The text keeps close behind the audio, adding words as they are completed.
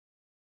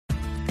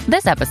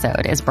This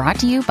episode is brought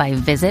to you by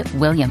Visit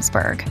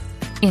Williamsburg.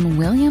 In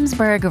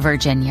Williamsburg,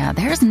 Virginia,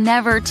 there's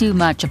never too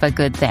much of a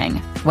good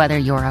thing. Whether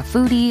you're a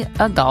foodie,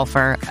 a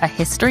golfer, a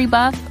history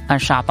buff, a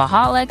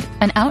shopaholic,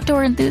 an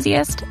outdoor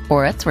enthusiast,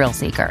 or a thrill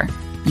seeker,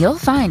 you'll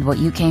find what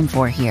you came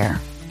for here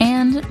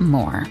and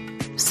more.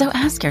 So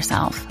ask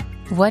yourself,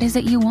 what is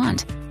it you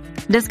want?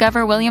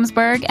 Discover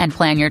Williamsburg and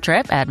plan your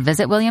trip at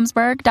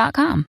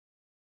visitwilliamsburg.com.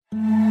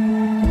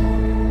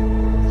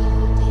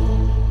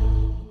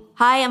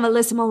 Hi, I'm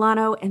Alyssa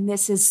Milano, and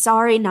this is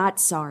Sorry Not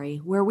Sorry,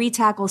 where we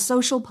tackle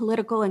social,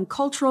 political, and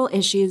cultural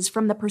issues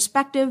from the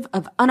perspective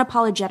of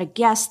unapologetic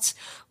guests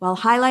while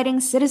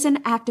highlighting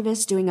citizen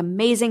activists doing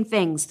amazing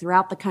things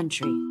throughout the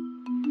country.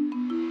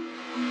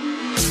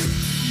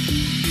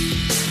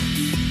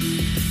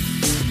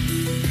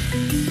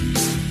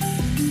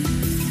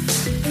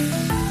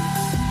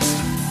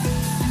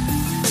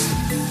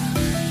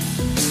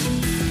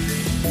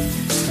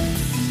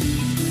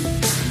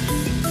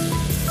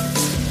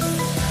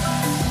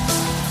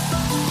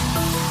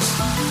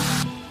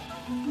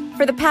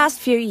 For the past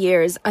few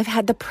years, I've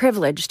had the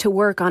privilege to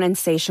work on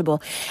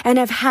Insatiable, and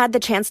I've had the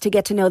chance to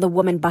get to know the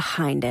woman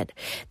behind it,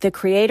 the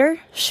creator,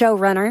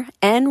 showrunner,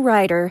 and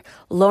writer,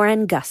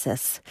 Lauren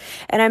Gussis.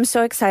 And I'm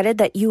so excited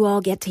that you all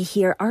get to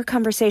hear our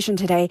conversation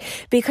today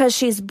because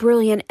she's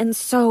brilliant and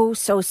so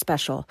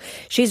special.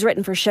 She's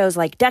written for shows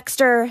like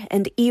Dexter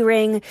and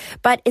E-Ring,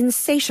 but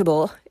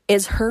Insatiable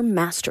is her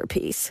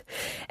masterpiece.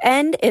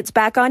 And it's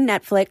back on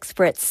Netflix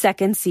for its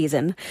second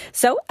season.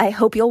 So I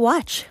hope you'll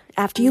watch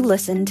after you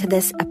listen to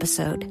this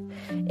episode.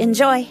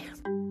 Enjoy.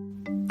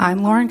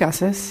 I'm Lauren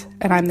Gussis,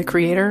 and I'm the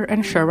creator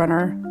and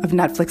showrunner of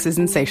Netflix's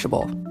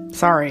Insatiable.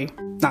 Sorry,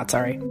 not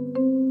sorry.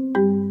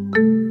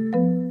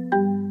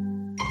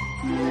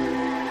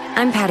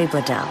 I'm Patty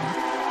Bladell,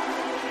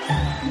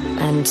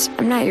 and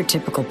I'm not your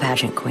typical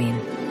pageant queen.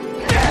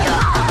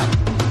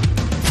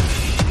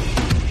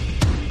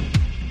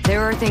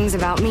 There are things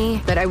about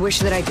me that I wish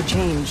that I could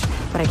change,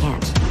 but I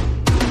can't.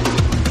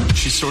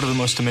 She's sort of the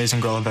most amazing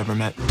girl I've ever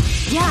met.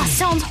 Yeah,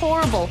 sounds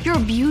horrible. You're a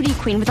beauty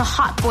queen with a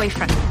hot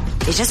boyfriend.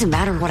 It doesn't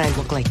matter what I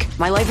look like.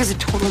 My life is a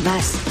total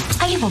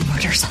mess. I am a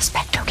murder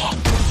suspect, okay?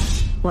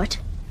 What?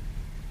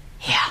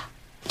 Yeah.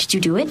 Did you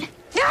do it?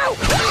 No!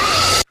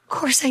 Of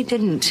course I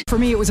didn't. For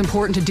me, it was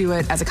important to do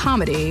it as a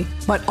comedy,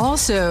 but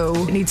also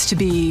it needs to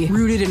be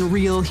rooted in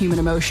real human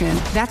emotion.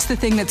 That's the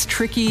thing that's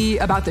tricky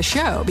about the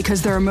show,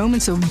 because there are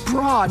moments of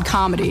broad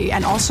comedy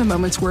and also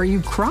moments where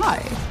you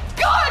cry.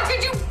 God,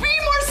 could you be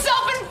more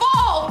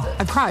self-involved?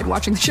 I've cried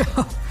watching the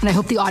show, and I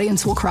hope the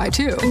audience will cry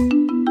too.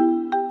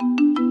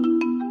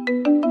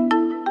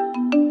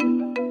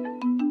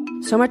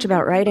 So much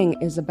about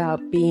writing is about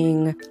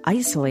being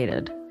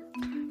isolated.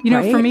 You know,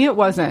 right? For me, it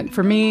wasn't.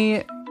 For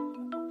me,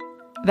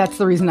 that's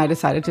the reason I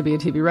decided to be a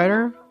TV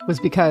writer, was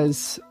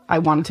because I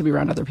wanted to be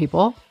around other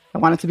people. I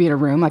wanted to be in a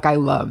room. Like, I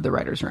love the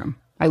writer's room.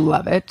 I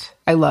love it.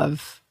 I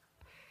love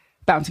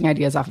bouncing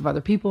ideas off of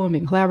other people and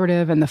being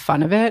collaborative and the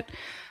fun of it.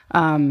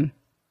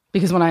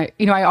 Because when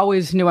I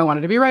always knew I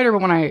wanted to be a writer,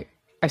 but when I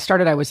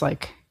started, I was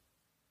like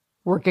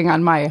working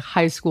on my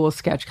high school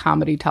sketch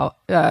comedy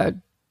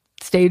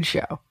stage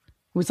show.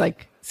 It was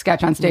like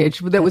sketch on stage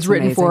that was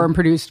written for and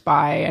produced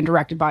by and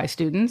directed by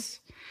students.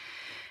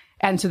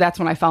 And so that's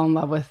when I fell in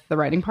love with the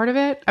writing part of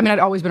it. I mean, I'd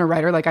always been a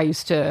writer. Like, I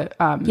used to...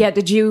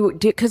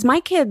 because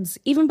my kids,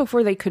 even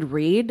before they could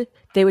read,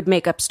 they would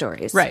make up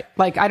stories. Right.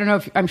 Like, I don't know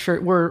if... I'm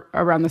sure we're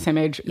around the same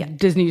age. Yeah.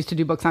 Disney used to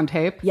do books on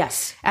tape.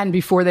 Yes. And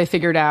before they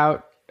figured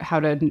out how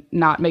to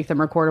not make them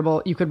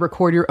recordable, you could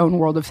record your own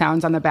world of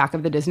sounds on the back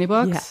of the Disney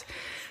books.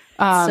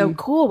 Yeah. So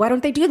cool. Why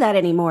don't they do that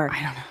anymore?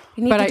 I don't know.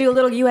 You need to do a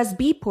little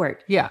USB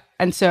port. Yeah.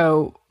 And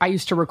so I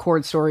used to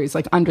record stories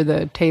like under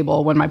the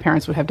table when my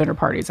parents would have dinner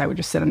parties. I would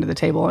just sit under the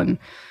table and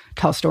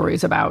tell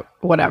stories about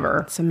whatever.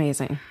 It's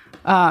amazing.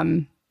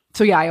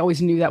 So yeah, I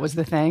always knew that was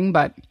the thing,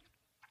 but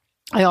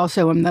I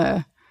also am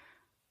the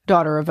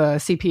daughter of a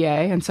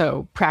CPA. And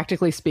so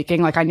practically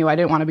speaking, like, I knew I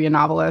didn't want to be a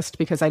novelist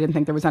because I didn't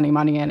think there was any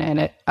money in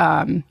it.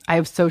 I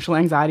have social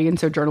anxiety. And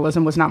so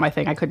journalism was not my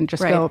thing. I couldn't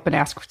just go up and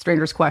ask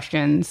strangers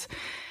questions.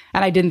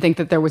 And I didn't think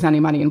that there was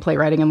any money in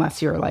playwriting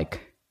unless you're like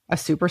a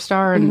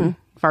superstar. And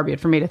far be it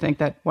for me to think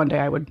that one day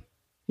I would,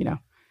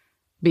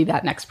 be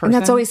that next person.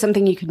 And that's always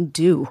something you can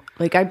do.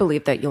 Like, I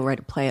believe that you'll write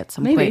a play at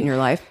some point in your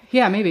life.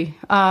 Yeah, maybe.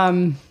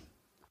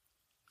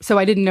 So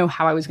I didn't know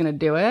how I was going to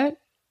do it.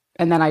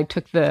 And then I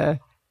took the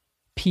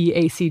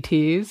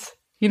PACTs,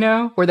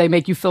 where they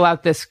make you fill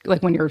out this,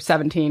 like when you're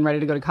 17, ready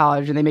to go to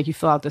college, and they make you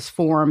fill out this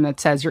form that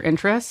says your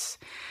interests.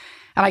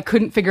 And I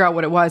couldn't figure out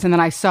what it was. And then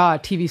I saw a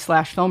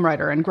TV/film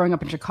writer. And growing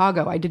up in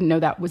Chicago, I didn't know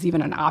that was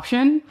even an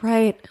option.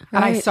 Right.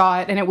 And I saw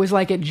it, and it was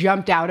like it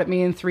jumped out at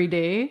me in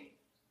 3D.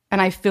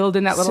 And I filled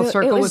in that little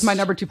circle with my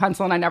number 2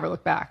 pencil, and I never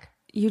looked back.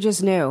 You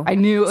just knew. I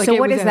knew. Like, so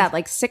what is that,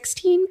 like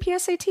 16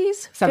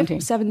 PSATs? 17.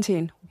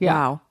 17. Yeah.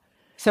 Wow.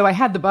 So I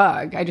had the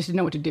bug. I just didn't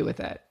know what to do with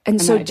it.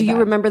 And so do you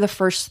remember the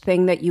first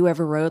thing that you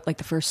ever wrote, like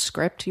the first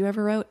script you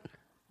ever wrote?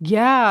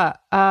 Yeah.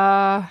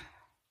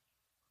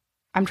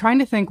 I'm trying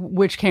to think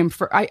which came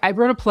first. I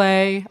wrote a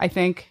play, I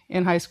think,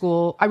 in high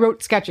school. I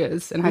wrote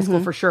sketches in high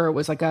school for sure. It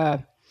was like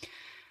the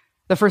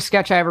first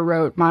sketch I ever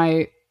wrote.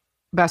 My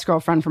best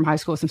girlfriend from high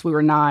school since we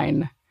were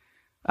 9,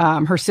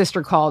 her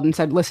sister called and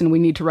said, listen, we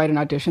need to write an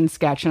audition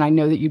sketch, and I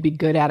know that you'd be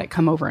good at it.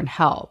 Come over and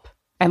help.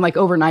 And like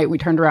overnight, we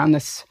turned around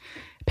this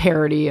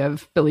parody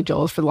of Billy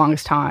Joel's For the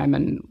Longest Time,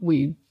 and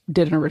we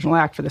did an original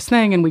act for this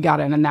thing, and we got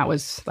in, and that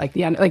was like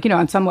the end. Like, you know,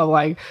 on some level,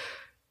 like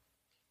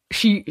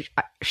she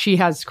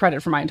has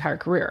credit for my entire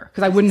career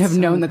because I wouldn't have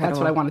known that that's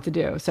what I wanted to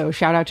do. So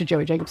shout out to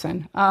Joey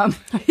Jacobson.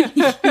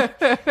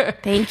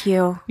 Thank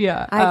you.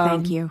 Yeah, I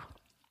thank you.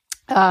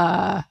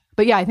 But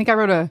yeah, I think I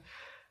wrote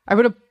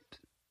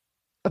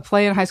a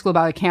play in high school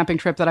about a camping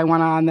trip that I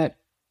went on that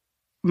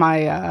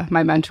my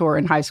mentor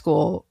in high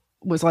school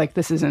was like,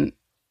 the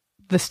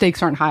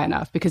stakes aren't high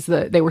enough because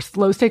they were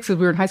low stakes because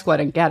we were in high school. I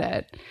didn't get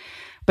it.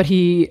 But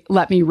he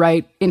let me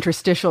write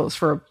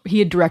interstitials he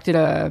had directed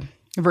a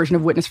version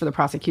of Witness for the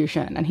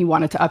Prosecution, and he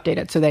wanted to update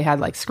it. So they had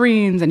like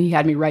screens, and he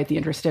had me write the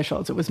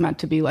interstitials. It was meant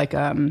to be like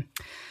kind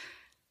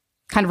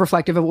of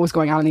reflective of what was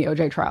going on in the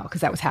OJ trial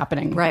because that was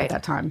happening at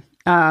that time.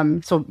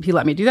 So he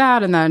let me do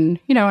that. And then,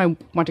 you know, I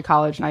went to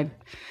college and I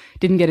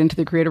didn't get into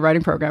the creative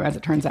writing program, as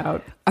it turns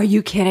out. Are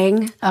you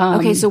kidding?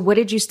 Okay, so what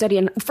did you study?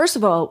 And first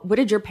of all, what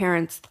did your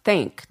parents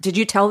think? Did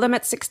you tell them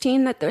at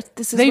 16 that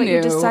this is what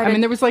you decided? I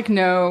mean, there was like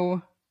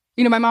no...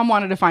 You know, my mom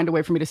wanted to find a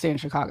way for me to stay in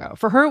Chicago.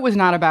 For her, it was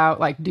not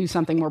about like do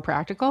something more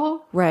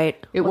practical. Right.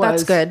 It was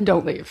that's good.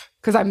 Don't leave,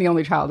 because I'm the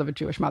only child of a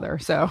Jewish mother,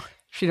 so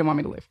she didn't want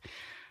me to leave,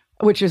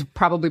 which is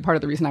probably part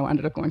of the reason I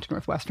ended up going to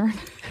Northwestern.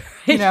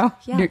 You know,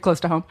 near close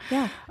to home.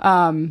 Yeah.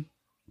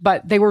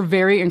 But they were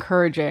very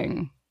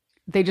encouraging.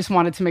 They just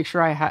wanted to make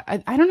sure I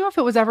had. I don't know if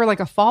it was ever like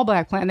a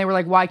fallback plan. They were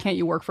like, "Why can't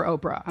you work for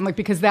Oprah?" I'm like,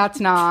 because that's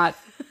not.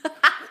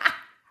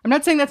 I'm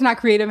not saying that's not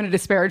creative in a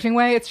disparaging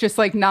way. It's just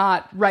like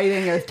not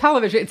writing a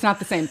television. It's not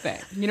the same thing.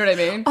 You know what I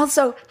mean?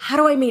 Also, how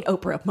do I meet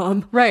Oprah,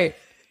 Mom? Right.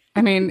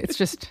 I mean, it's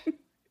just,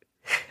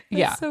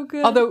 yeah. So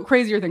good. Although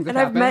crazier things have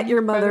happened. And I've met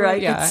your mother.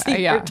 I can can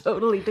see you're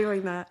totally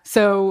doing that.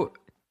 So,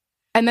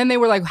 and then they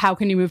were like, how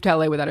can you move to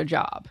LA without a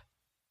job?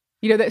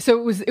 You know,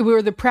 so we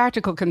were the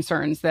practical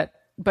concerns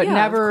but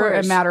never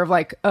a matter of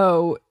like,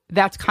 oh,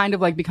 that's kind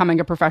of like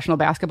becoming a professional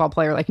basketball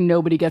player. Like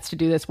nobody gets to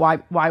do this. Why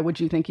would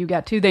you think you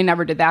get to? They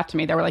never did that to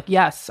me. They were like,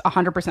 yes,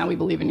 100% we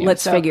believe in you.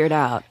 Let's figure it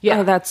out. Yeah.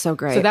 Oh, that's so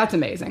great. So that's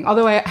amazing.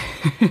 Although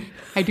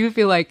I do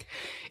feel like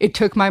it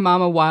took my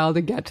mom a while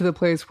to get to the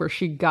place where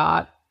she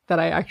got that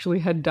I actually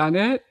had done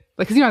it.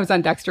 Like, cause you know, I was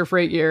on Dexter for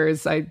 8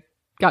 years. I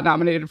got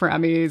nominated for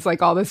Emmys,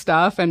 like all this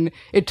stuff. And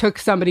it took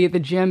somebody at the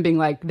gym being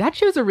like, that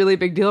show's a really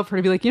big deal, for her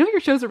to be like, you know, your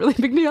show's a really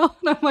big deal.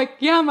 And I'm like,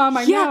 yeah, Mom,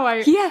 I know.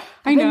 I've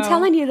been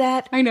telling you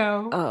that. I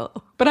know.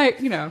 Oh.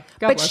 But God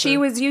but bless she her.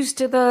 was used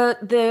to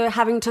the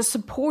having to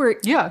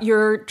support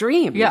your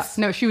dreams. Yeah.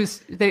 No, she was,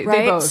 they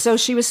both. So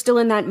she was still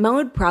in that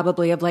mode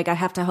probably of like, I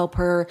have to help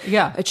her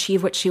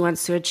achieve what she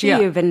wants to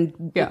achieve.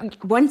 And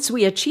once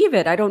we achieve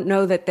it, I don't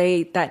know that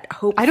that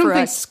hope for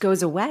us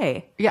goes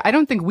away. Yeah. I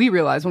don't think we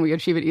realize when we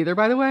achieve it either,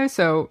 by the way.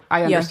 So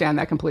I understand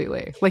that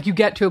completely. Like you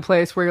get to a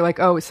place where you're like,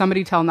 oh,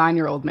 somebody tell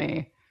 9-year-old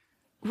me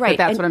that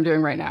that's what I'm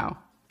doing right now.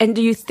 And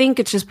do you think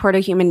it's just part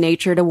of human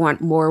nature to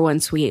want more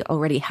once we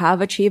already have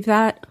achieved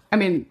that? I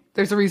mean,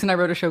 there's a reason I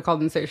wrote a show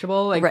called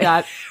Insatiable, like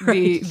that,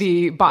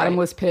 the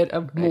bottomless pit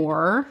of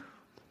more.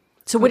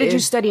 So what did you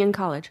study in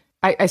college?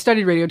 I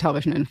studied radio,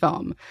 television, and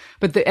film.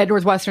 But at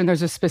Northwestern,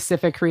 there's a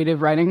specific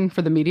creative writing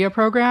for the media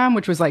program,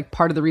 which was like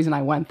part of the reason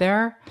I went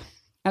there.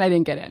 And I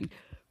didn't get in.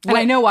 And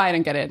I know why I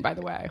didn't get in, by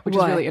the way, which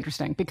is really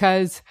interesting.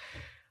 Because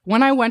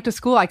when I went to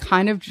school, I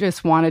kind of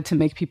just wanted to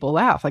make people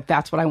laugh. Like,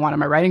 that's what I wanted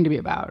my writing to be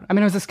about. I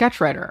mean, I was a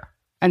sketch writer.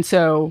 And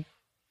so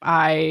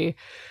I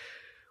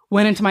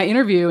went into my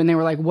interview and they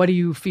were like, what do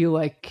you feel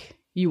like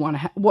you want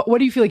to what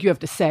do you feel like you have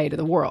to say to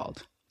the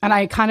world? And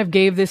I kind of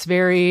gave this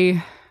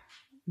very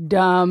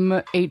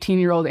dumb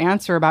 18-year-old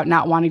answer about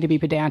not wanting to be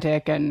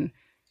pedantic and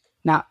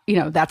not, you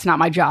know, that's not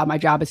my job. My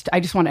job is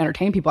I just want to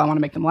entertain people. I want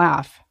to make them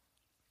laugh.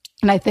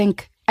 And I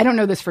think, I don't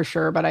know this for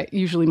sure, but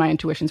usually my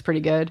intuition's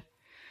pretty good.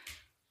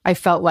 I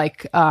felt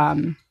like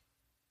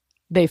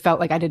they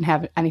felt like I didn't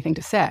have anything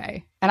to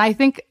say. And I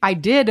think I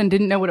did and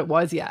didn't know what it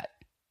was yet,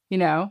 you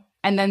know?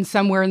 And then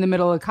somewhere in the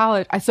middle of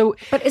college,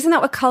 But isn't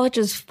that what college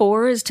is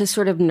for, is to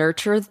sort of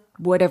nurture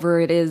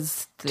whatever it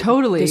is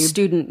the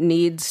student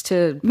needs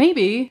to...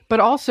 Maybe,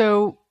 but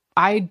also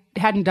I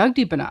hadn't dug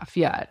deep enough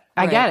yet.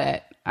 I get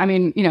it. I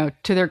mean, you know,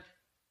 to their...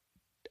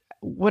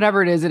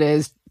 Whatever it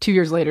is, 2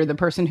 years later, the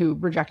person who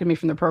rejected me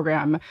from the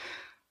program...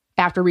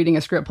 after reading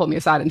a script, pulled me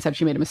aside and said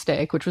she made a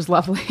mistake, which was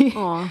lovely.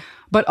 Aww.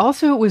 But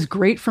also it was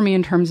great for me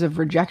in terms of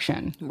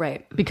rejection.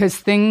 Right. Because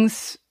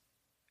things,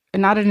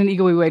 not in an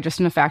ego way, just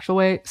in a factual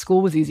way,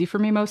 school was easy for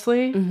me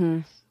mostly. Mm-hmm.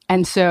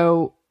 And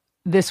so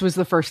this was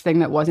the first thing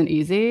that wasn't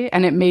easy.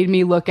 And it made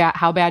me look at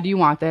how bad do you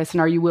want this?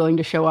 And are you willing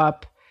to show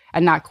up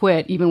and not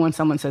quit even when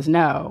someone says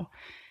no?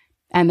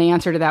 And the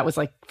answer to that was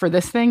like, for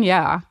this thing,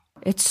 yeah.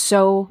 It's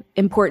so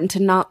important to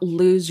not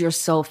lose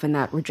yourself in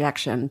that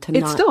rejection.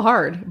 It's still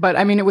hard, but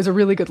I mean, it was a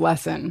really good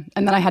lesson.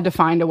 And then I had to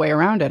find a way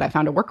around it. I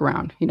found a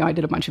workaround. You know, I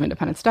did a bunch of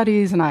independent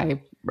studies and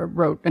I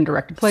wrote and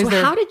directed plays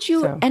there. So how did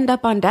you end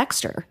up on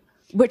Dexter?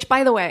 Which,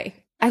 by the way,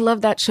 I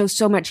love that show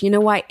so much. You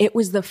know why? It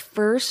was the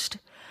first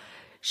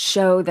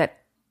show that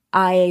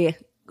I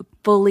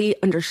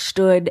fully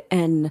understood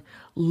and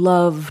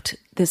loved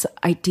this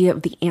idea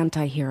of the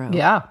anti-hero.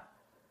 Yeah.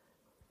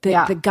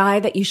 The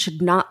guy that you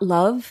should not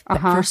love,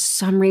 but for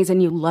some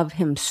reason you love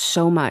him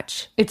so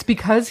much. It's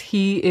because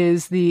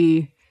he's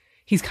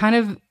kind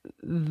of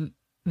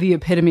the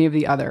epitome of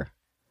the other,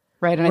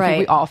 right? And I think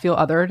we all feel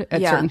othered at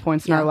certain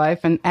points in our life.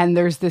 And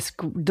there's this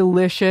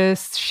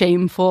delicious,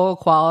 shameful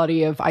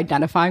quality of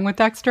identifying with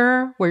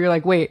Dexter where you're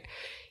like, wait,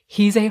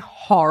 he's a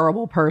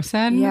horrible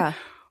person. Yeah.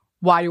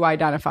 Why do I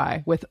identify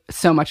with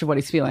so much of what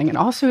he's feeling? And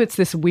also it's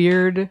this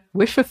weird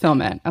wish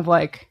fulfillment of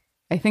like,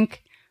 I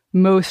think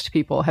most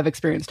people have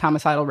experienced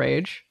homicidal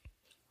rage.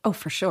 Oh,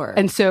 for sure.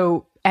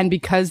 And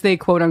because they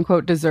quote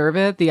unquote deserve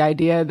it, the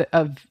idea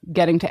of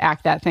getting to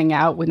act that thing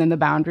out within the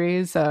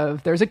boundaries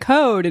of there's a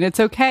code and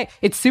it's okay.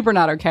 It's super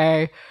not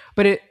okay,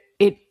 but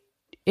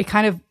it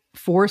kind of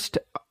forced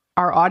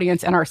our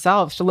audience and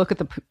ourselves to look at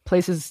the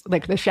places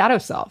like the shadow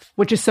self,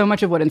 which is so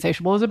much of what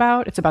Insatiable is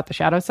about. It's about the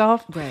shadow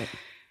self. Right.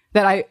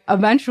 That I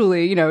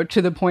eventually, you know,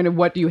 to the point of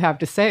what do you have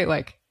to say,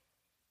 like,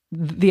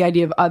 the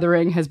idea of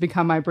othering has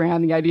become my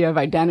brand, the idea of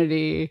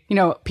identity. You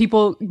know,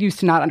 people used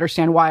to not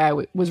understand why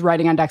I was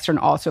writing on Dexter and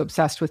also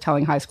obsessed with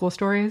telling high school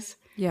stories.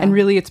 Yeah. And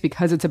really it's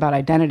because it's about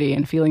identity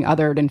and feeling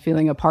othered and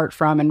feeling apart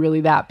from, and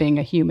really that being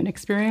a human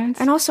experience.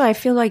 And also I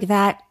feel like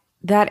that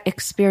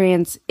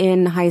experience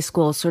in high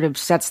school sort of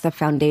sets the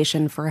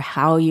foundation for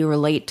how you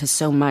relate to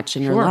so much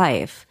in your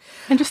life.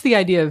 And just the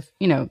idea of,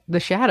 you know, the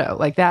shadow,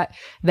 like that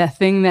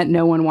thing that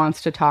no one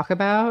wants to talk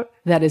about,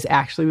 that is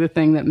actually the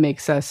thing that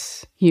makes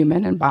us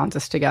human and bonds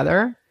us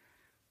together.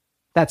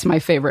 That's my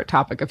favorite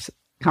topic of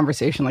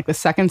conversation. Like the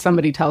second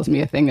somebody tells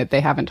me a thing that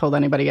they haven't told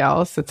anybody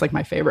else, it's like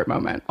my favorite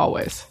moment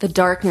always. The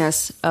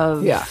darkness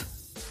of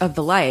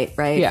the light,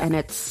 right? Yeah. And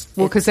it's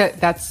because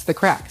that's the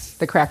cracks.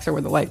 The cracks are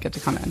where the light get to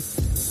come in.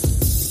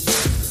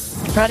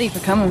 Proud of you for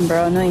coming,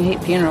 bro. I know you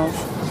hate funerals.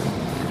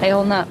 How you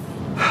holding up?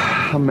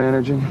 I'm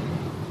managing.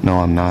 No,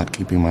 I'm not.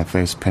 Keeping my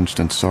face pinched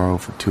in sorrow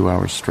for 2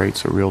 hours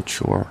straight's a real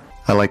chore.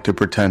 I like to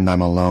pretend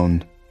I'm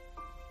alone.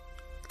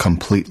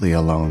 Completely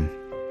alone.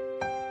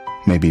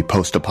 Maybe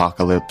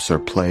post-apocalypse or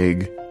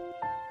plague.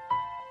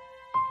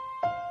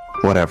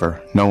 Whatever.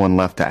 No one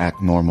left to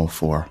act normal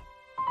for.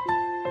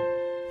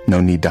 No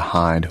need to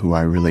hide who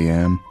I really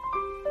am.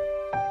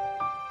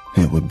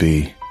 It would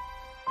be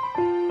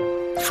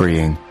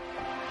freeing.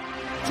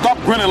 Stop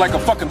grinning like a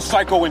fucking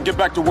psycho and get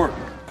back to work.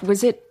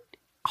 Was it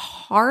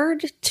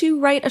hard to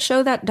write a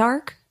show that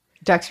dark?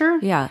 Dexter?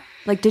 Yeah.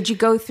 Like, did you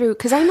go through,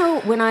 because I know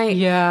when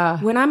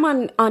I'm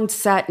on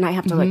set and I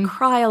have to like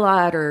cry a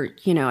lot, or,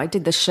 you know, I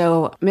did the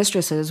show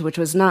Mistresses, which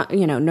was not,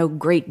 you know, no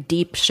great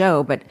deep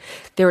show, but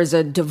there was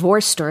a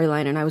divorce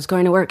storyline and I was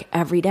going to work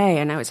every day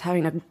and I was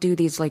having to do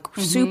these like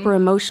super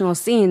emotional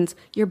scenes.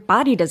 Your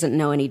body doesn't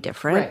know any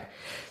different. Right.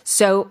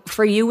 So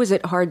for you, was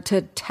it hard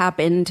to tap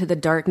into the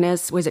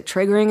darkness? Was it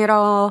triggering at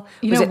all?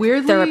 Was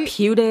it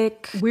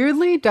therapeutic?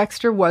 Weirdly,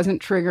 Dexter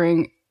wasn't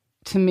triggering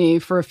to me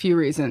for a few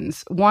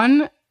reasons.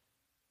 One,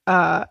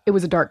 it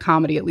was a dark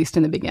comedy, at least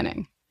in the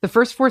beginning. The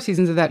first 4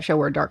 seasons of that show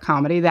were a dark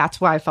comedy. That's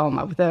why I fell in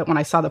love with it. When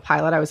I saw the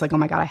pilot, I was like, oh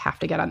my God, I have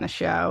to get on this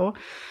show.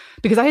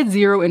 Because I had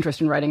zero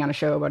interest in writing on a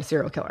show about a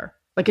serial killer.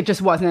 Like, it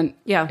just wasn't,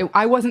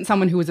 I wasn't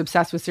someone who was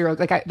obsessed with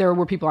there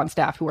were people on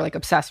staff who were like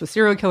obsessed with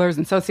serial killers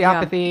and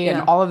sociopathy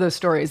and all of those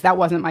stories. That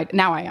wasn't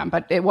now I am,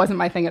 but it wasn't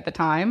my thing at the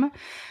time.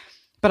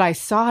 But I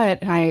saw it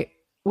and I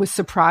was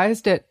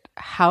surprised at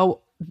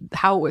how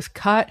it was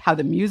cut, how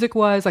the music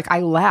was. Like, I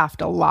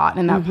laughed a lot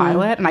in that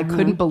pilot and I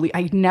couldn't believe,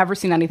 I'd never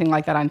seen anything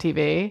like that on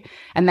TV.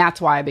 And that's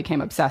why I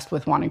became obsessed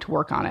with wanting to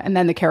work on it. And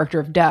then the character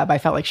of Deb, I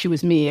felt like she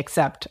was me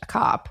except a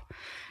cop.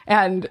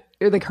 And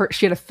like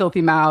she had a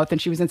filthy mouth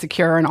and she was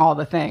insecure and all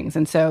the things.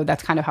 And so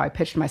that's kind of how I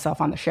pitched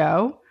myself on the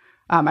show.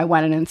 I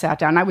went in and sat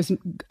down. I was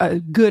a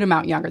good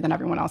amount younger than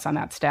everyone else on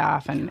that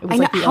staff. And it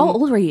was how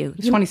old were you?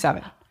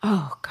 27.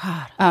 Oh,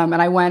 God. And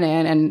I went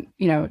in and,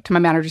 you know, to my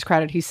manager's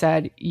credit, he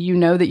said, you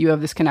know that you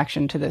have this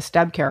connection to this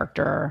Deb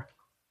character.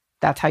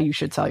 That's how you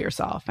should sell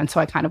yourself. And so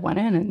I kind of went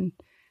in and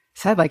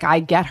said, like, I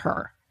get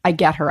her. I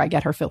get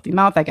her filthy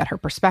mouth. I get her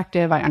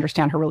perspective. I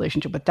understand her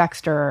relationship with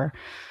Dexter.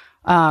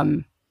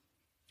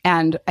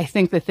 And I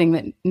think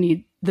the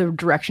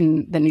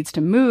direction that needs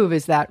to move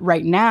is that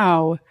right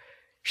now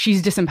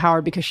she's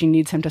disempowered because she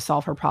needs him to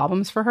solve her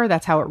problems for her.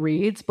 That's how it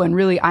reads. When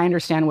really I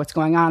understand what's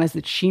going on is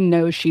that she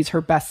knows she's her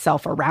best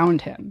self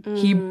around him.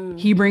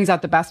 He brings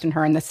out the best in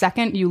her. And the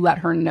second you let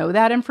her know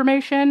that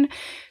information,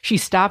 she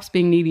stops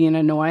being needy and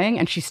annoying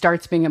and she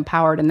starts being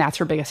empowered. And that's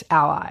her biggest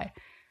ally.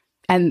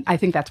 And I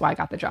think that's why I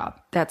got the job.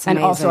 That's amazing.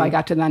 And also I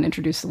got to then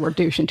introduce the word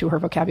douche into her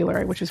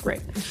vocabulary, which was great.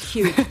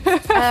 Huge.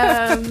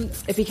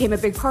 It became a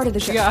big part of the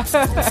show. Yeah.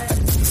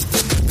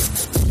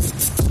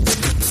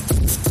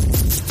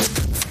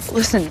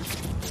 Listen,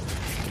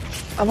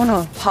 I want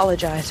to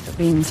apologize for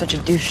being such a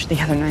douche the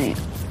other night.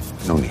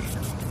 No need.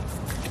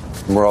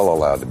 We're all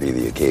allowed to be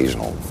the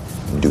occasional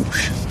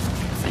douche.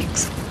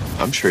 Thanks.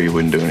 I'm sure you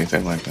wouldn't do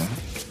anything like that.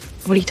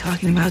 What are you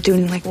talking about?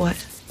 Doing like what?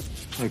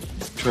 Like,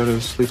 try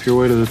to sleep your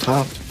way to the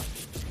top.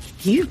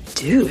 You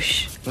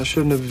douche. I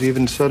shouldn't have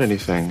even said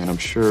anything, and I'm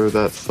sure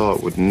that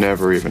thought would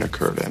never even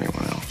occur to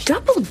anyone else.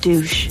 Double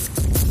douche.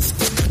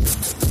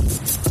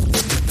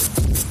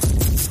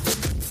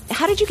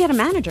 How did you get a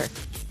manager?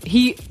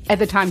 At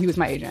the time, he was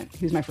my agent.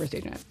 He was my first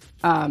agent.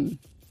 And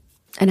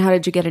how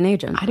did you get an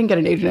agent? I didn't get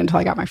an agent until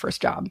I got my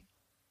first job.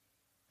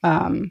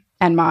 And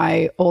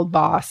my old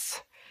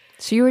boss.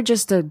 So you were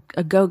just a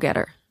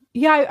go-getter.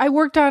 Yeah, I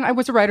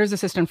was a writer's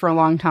assistant for a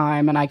long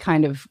time, and I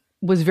kind of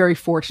was very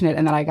fortunate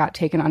in that I got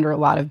taken under a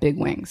lot of big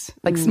wings,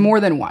 like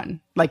more than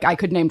one. Like I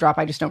could name drop,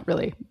 I just don't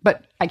really,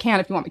 but I can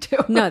if you want me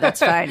to. No,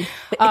 that's fine.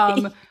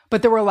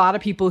 But there were a lot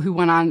of people who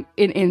went on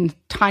in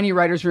tiny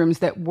writers' rooms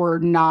that were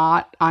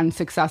not on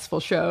successful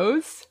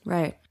shows.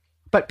 Right.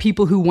 But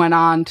people who went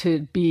on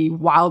to be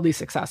wildly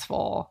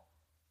successful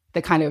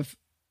that kind of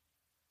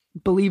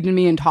believed in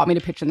me and taught me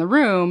to pitch in the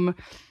room.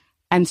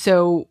 And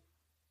so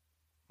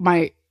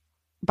by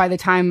the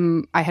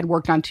time I had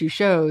worked on 2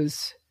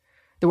 shows,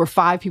 there were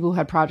 5 people who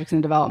had projects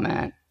in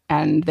development,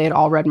 and they had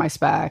all read my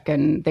spec,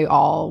 and they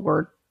all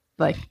were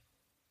like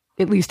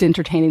at least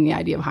entertaining the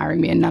idea of hiring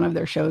me, and none of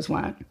their shows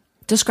went.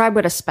 Describe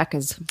what a spec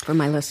is for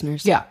my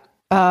listeners. Yeah.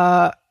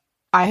 I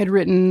had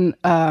written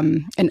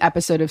an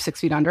episode of 6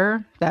 Feet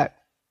Under that,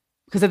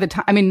 because at the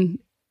time, I mean,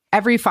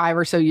 every 5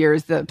 or so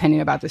years, the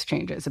opinion about this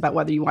changes, about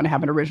whether you want to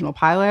have an original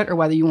pilot or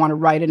whether you want to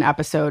write an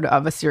episode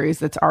of a series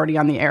that's already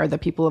on the air that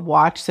people have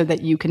watched so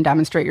that you can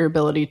demonstrate your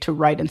ability to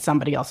write in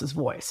somebody else's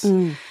voice.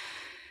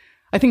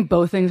 I think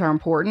both things are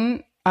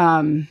important.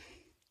 But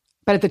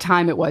at the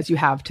time it was, you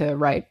have to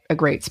write a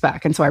great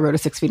spec. And so I wrote a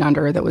 6 Feet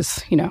Under that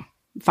was,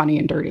 funny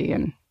and dirty.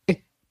 And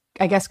it,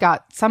 I guess,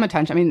 got some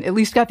attention. I mean, at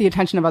least got the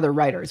attention of other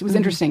writers. It was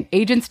interesting.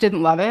 Agents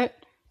didn't love it.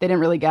 They didn't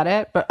really get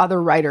it. But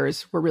other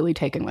writers were really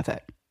taken with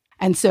it.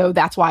 And so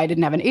that's why I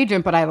didn't have an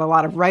agent. But I had a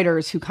lot of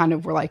writers who kind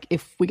of were like,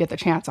 if we get the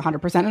chance,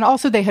 100%. And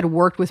also they had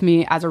worked with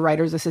me as a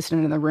writer's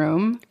assistant in the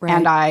room. Right.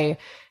 And I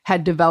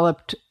had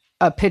developed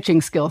a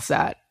pitching skill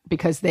set,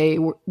 because they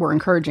were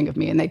encouraging of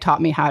me, and they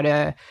taught me how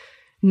to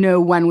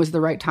know when was the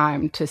right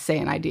time to say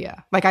an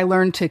idea. Like I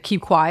learned to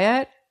keep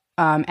quiet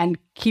and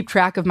keep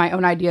track of my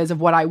own ideas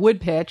of what I would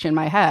pitch in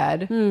my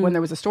head when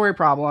there was a story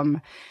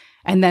problem.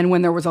 And then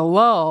when there was a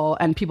lull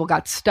and people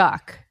got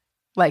stuck,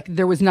 like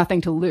there was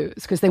nothing to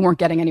lose because they weren't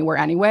getting anywhere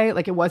anyway.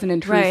 Like it wasn't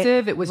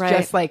intrusive. It was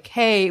just like,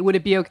 hey, would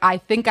it be okay? I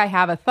think I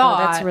have a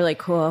thought. Oh, that's really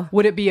cool.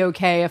 Would it be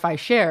okay if I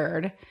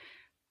shared?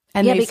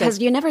 And yeah, because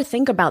you never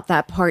think about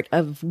that part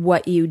of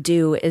what you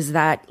do, is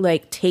that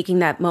like taking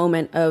that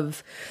moment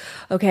of,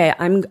 okay,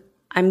 I'm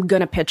going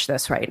to pitch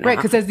this right now. Right,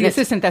 because as the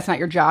assistant, that's not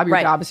your job. Your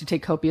job is to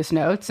take copious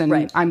notes,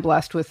 and I'm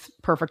blessed with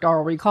perfect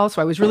oral recall,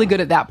 so I was really good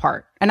at that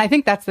part. And I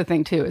think that's the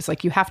thing, too, is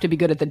like you have to be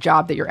good at the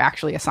job that you're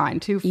actually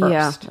assigned to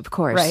first. Yeah, of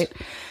course. Right?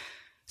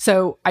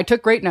 So I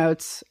took great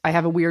notes. I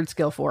have a weird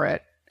skill for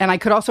it. And I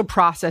could also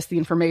process the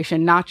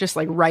information, not just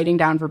like writing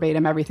down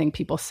verbatim everything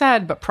people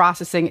said, but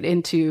processing it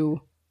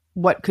into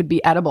what could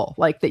be edible,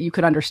 like that you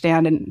could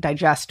understand and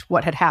digest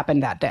what had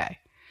happened that day.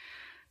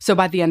 So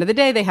by the end of the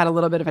day, they had a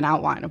little bit of an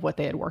outline of what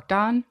they had worked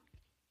on.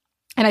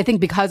 And I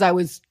think because I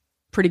was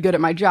pretty good at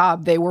my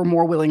job, they were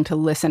more willing to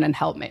listen and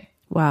help me.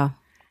 Wow.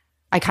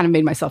 I kind of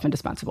made myself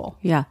indispensable.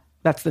 Yeah.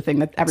 That's the thing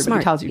that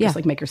everybody tells you, just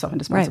like make yourself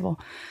indispensable.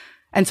 Right.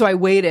 And so I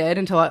waited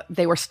until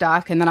they were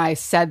stuck, and then I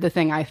said the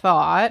thing I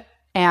thought,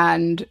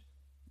 and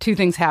 2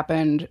 things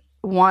happened.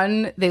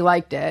 One, they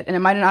liked it, and it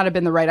might not have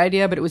been the right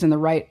idea, but it was in the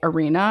right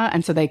arena.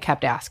 And so they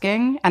kept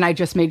asking, and I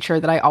just made sure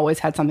that I always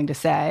had something to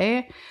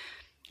say.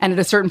 And at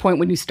a certain point,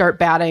 when you start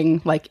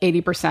batting like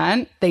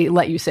 80%, they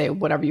let you say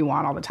whatever you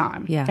want all the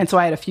time. Yeah. And so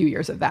I had a few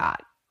years of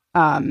that,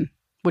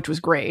 which was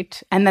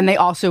great. And then they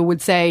also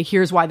would say,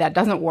 here's why that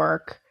doesn't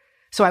work.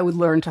 So I would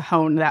learn to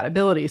hone that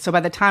ability. So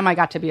by the time I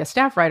got to be a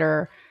staff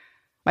writer,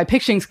 my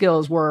pitching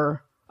skills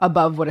were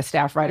above what a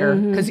staff writer,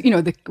 because,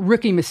 the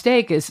rookie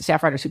mistake is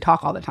staff writers who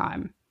talk all the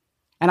time.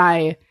 And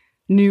I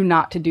knew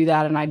not to do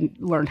that, and I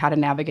learned how to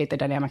navigate the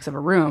dynamics of a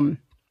room.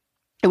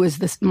 It was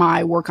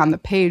my work on the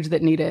page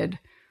that needed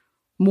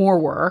more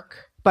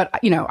work. But,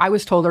 I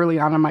was told early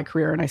on in my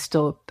career, and I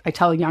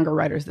tell younger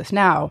writers this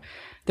now,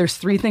 there's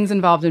 3 things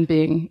involved in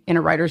being in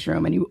a writer's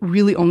room, and you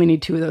really only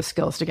need 2 of those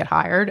skills to get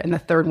hired, and the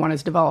third one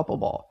is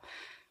developable.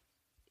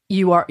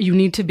 You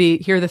need to be,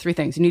 here are the 3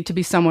 things. You need to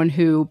be someone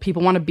who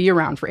people want to be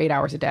around for 8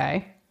 hours a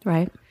day.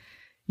 Right.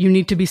 You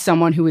need to be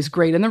someone who is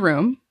great in the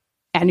room.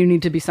 And you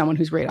need to be someone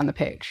who's great on the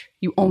page.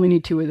 You only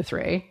need 2 of the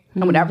 3.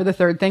 And whatever the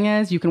third thing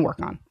is, you can work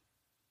on.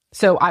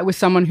 So I was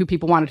someone who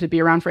people wanted to be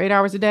around for 8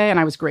 hours a day, and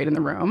I was great in the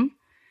room.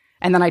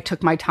 And then I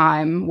took my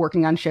time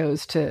working on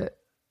shows to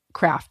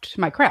craft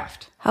my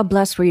craft. How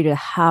blessed were you to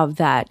have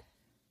that?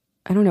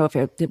 I don't know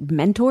if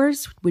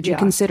mentors. Would you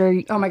consider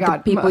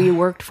the people you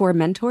worked for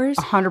mentors?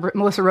 100%.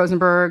 Melissa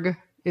Rosenberg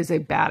is a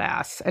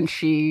badass, and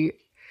she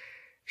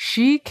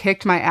she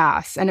kicked my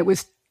ass, and it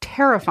was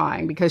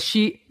terrifying because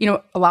she,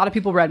 a lot of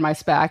people read my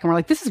spec and were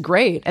like, this is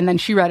great. And then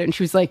she read it and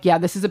she was like, yeah,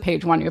 this is a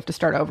page 1. You have to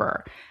start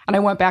over. And I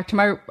went back to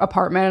my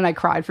apartment and I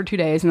cried for 2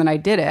 days, and then I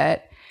did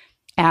it.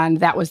 And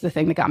that was the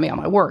thing that got me all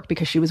my work,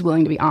 because she was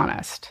willing to be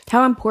honest.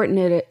 How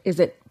important is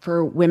it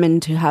for women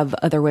to have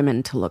other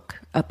women to look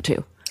up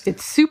to?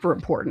 It's super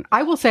important.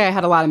 I will say I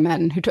had a lot of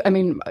men who,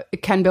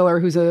 Ken Biller,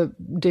 who's a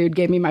dude,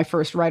 gave me my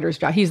first writer's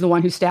job. He's the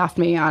one who staffed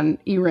me on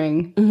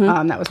E-Ring.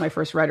 That was my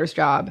first writer's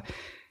job,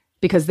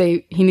 because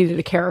he needed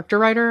a character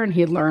writer, and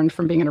he had learned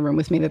from being in a room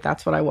with me that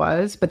that's what I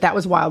was. But that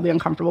was wildly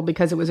uncomfortable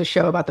because it was a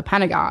show about the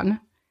Pentagon.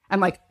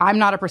 And I'm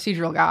not a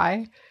procedural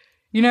guy,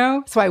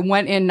 So I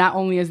went in not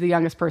only as the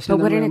youngest person in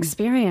the room. But what an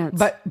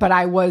experience. But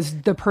I was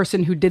the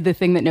person who did the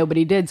thing that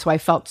nobody did. So I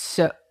felt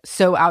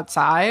so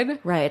outside.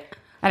 Right.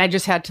 And I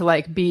just had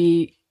to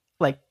be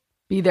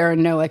there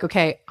and know,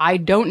 okay, I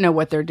don't know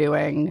what they're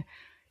doing.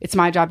 It's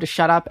my job to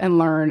shut up and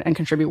learn and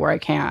contribute where I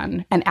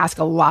can and ask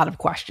a lot of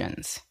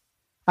questions.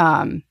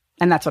 And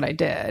that's what I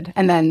did.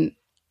 And then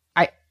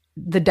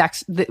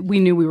we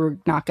knew we were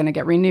not going to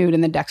get renewed,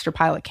 and the Dexter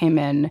pilot came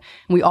in, and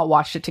we all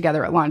watched it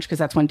together at lunch, because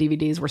that's when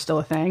DVDs were still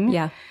a thing.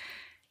 Yeah.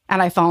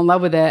 And I fell in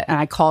love with it, and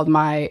I called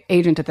my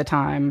agent at the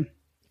time,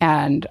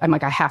 and I'm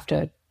like, I have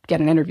to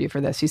get an interview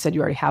for this. He said, you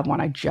already have one.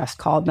 I just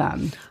called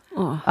them.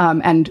 Oh.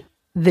 And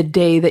the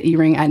day that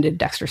E-Ring ended,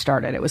 Dexter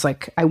started. It was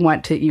I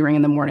went to E-Ring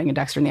in the morning and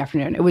Dexter in the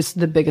afternoon. It was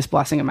the biggest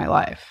blessing of my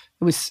life.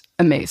 It was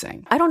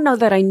amazing. I don't know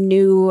that I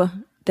knew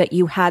that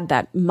you had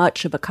that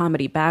much of a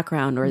comedy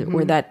background,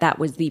 or that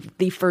was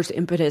the first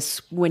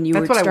impetus when you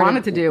That's what I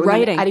wanted to do.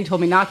 Writing. Eddie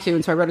told me not to,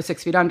 and so I wrote a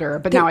 6 Feet Under,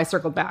 but now I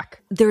circled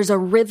back. There's a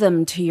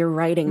rhythm to your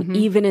writing,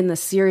 even in the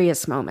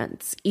serious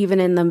moments, even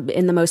in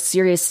the most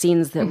serious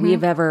scenes that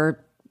we've ever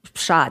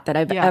shot, that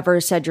I've ever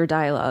said your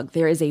dialogue.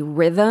 There is a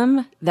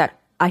rhythm that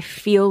I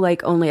feel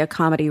like only a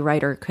comedy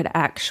writer could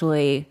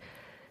actually.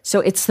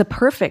 So it's the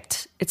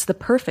perfect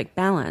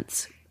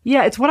balance.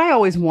 Yeah, it's what I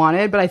always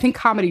wanted, but I think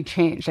comedy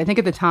changed. I think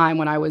at the time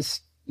when I was,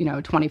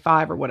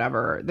 25 or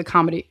whatever, the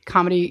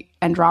comedy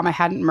and drama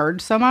hadn't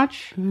merged so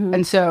much.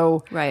 And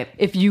so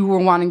if you were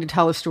wanting to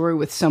tell a story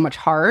with so much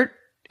heart,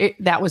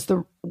 that was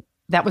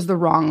the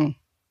wrong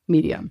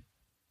medium,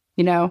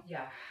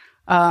 Yeah.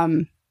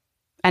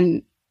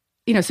 And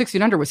 6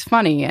 Feet Under was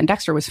funny, and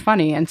Dexter was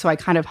funny, and so I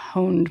kind of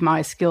honed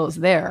my skills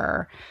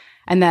there.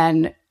 And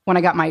then when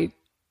I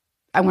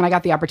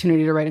got the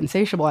opportunity to write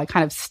Insatiable, I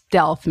kind of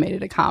stealth made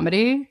it a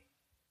comedy,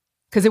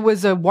 because it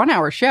was a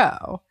 1-hour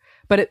show.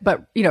 But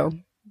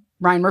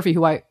Ryan Murphy,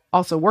 who I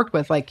also worked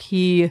with,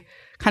 he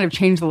kind of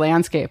changed the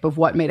landscape of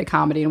what made a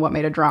comedy and what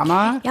made a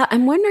drama. Yeah,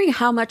 I'm wondering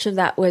how much of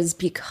that was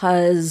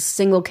because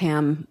Single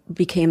Cam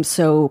became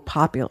so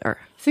popular.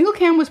 Single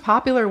Cam was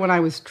popular when I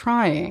was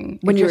trying.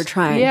 When you were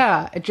trying.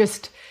 Yeah,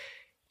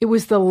 it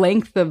was the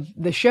length of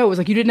the show. It was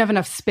you didn't have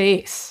enough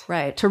space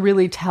to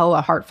really tell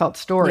a heartfelt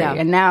story. Yeah.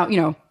 And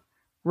now,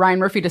 Ryan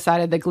Murphy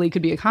decided that Glee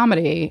could be a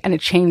comedy, and it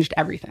changed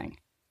everything.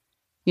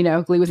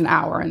 Glee was an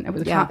hour, and it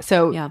was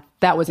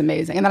that was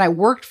amazing. And then I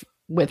worked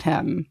with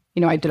him.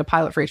 I did a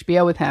pilot for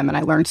HBO with him, and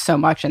I learned so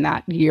much in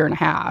that year and a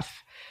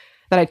half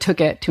that I took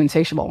it to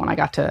Insatiable when I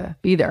got to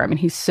be there. I mean,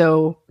 he's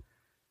so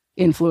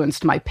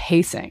influenced my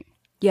pacing.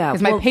 Yeah.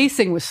 Because my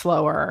pacing was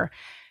slower.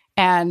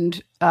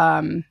 And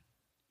when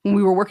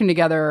we were working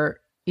together,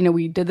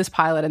 we did this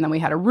pilot, and then we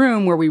had a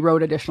room where we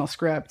wrote additional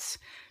scripts.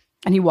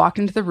 And he walked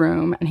into the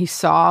room, and he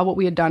saw what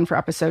we had done for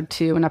episode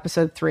 2 and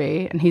episode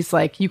 3. And he's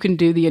like, you can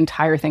do the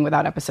entire thing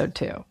without episode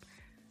 2.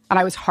 And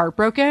I was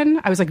heartbroken.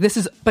 I was like,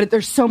 but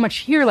there's so much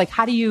here.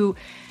 How do you,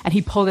 and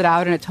he pulled it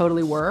out, and it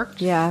totally worked.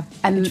 Yeah.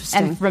 And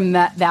from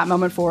that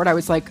moment forward, I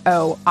was like,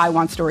 oh, I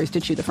want stories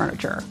to chew the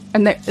furniture.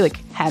 And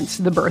hence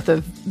the birth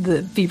of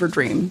the fever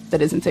dream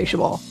that is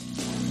Insatiable.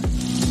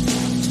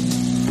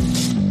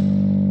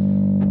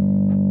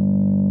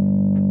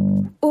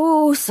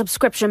 Ooh,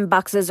 subscription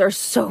boxes are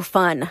so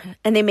fun,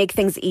 and they make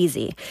things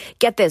easy.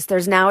 Get this,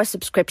 there's now a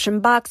subscription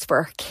box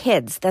for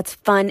kids that's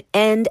fun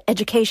and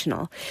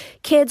educational.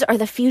 Kids are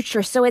the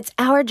future, so it's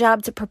our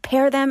job to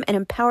prepare them and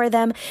empower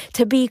them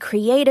to be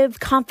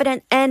creative,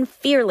 confident, and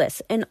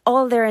fearless in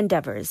all their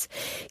endeavors.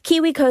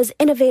 KiwiCo's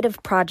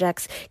innovative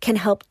projects can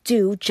help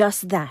do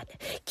just that.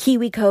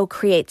 KiwiCo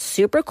creates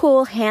super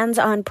cool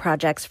hands-on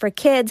projects for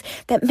kids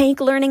that make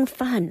learning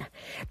fun.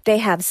 They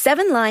have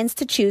 7 lines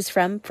to choose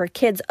from for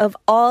kids of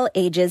all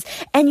ages,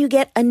 and you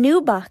get a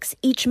new box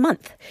each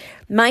month.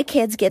 My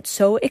kids get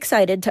so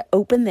excited to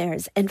open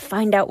theirs and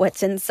find out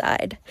what's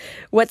inside.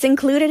 What's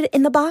included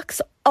in the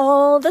box?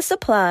 All the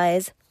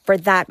supplies for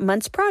that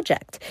month's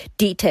project.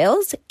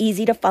 Details,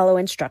 easy-to-follow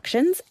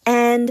instructions,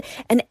 and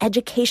an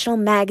educational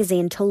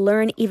magazine to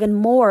learn even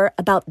more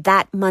about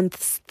that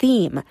month's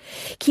theme.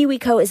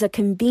 KiwiCo is a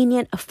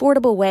convenient,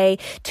 affordable way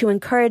to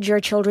encourage your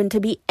children to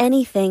be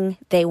anything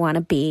they want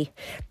to be.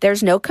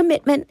 There's no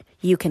commitment.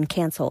 You can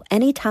cancel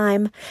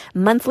anytime.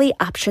 Monthly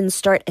options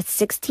start at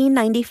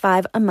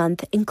 $16.95 a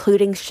month,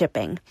 including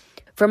shipping.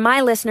 For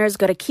my listeners,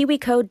 go to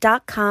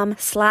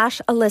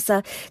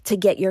kiwicode.com/Alyssa to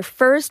get your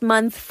first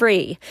month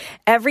free.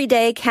 Every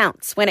day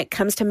counts when it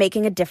comes to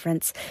making a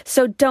difference,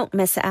 so don't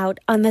miss out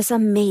on this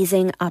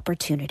amazing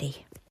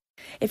opportunity.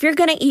 If you're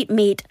going to eat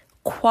meat,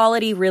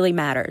 quality really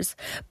matters,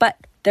 but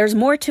there's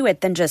more to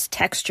it than just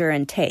texture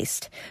and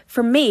taste.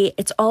 For me,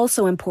 it's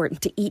also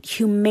important to eat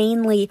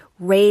humanely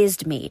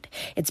raised meat.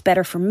 It's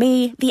better for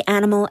me, the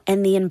animal,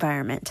 and the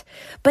environment.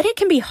 But it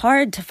can be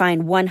hard to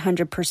find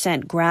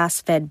 100%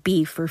 grass-fed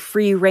beef or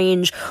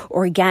free-range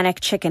organic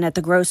chicken at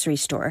the grocery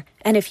store.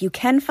 And if you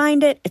can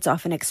find it, it's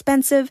often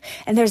expensive,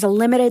 and there's a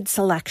limited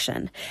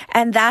selection.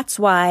 And that's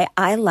why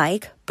I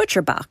like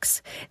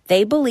ButcherBox.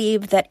 They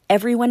believe that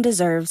everyone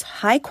deserves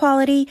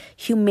high-quality,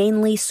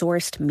 humanely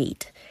sourced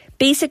meat.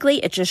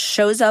 Basically, it just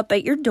shows up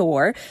at your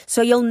door,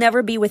 so you'll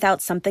never be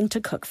without something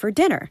to cook for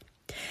dinner.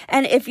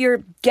 And if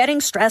you're getting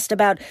stressed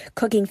about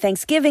cooking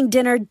Thanksgiving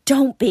dinner,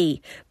 don't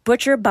be.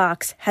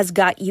 ButcherBox has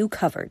got you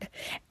covered.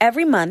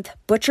 Every month,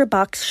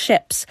 ButcherBox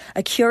ships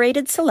a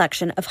curated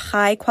selection of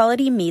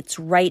high-quality meats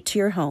right to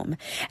your home.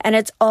 And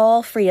it's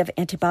all free of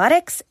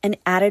antibiotics and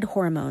added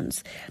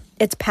hormones.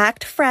 It's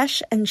packed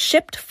fresh and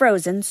shipped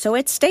frozen, so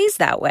it stays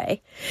that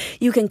way.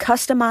 You can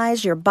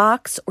customize your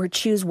box or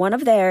choose one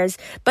of theirs,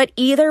 but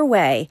either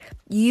way,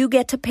 you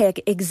get to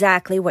pick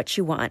exactly what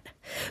you want.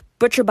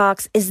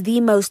 ButcherBox is the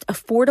most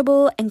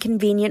affordable and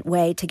convenient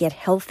way to get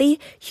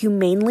healthy,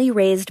 humanely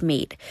raised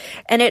meat.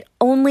 And it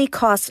only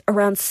costs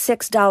around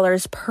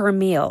 $6 per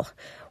meal.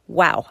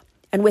 Wow.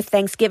 And with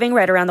Thanksgiving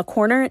right around the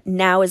corner,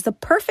 now is the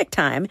perfect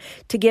time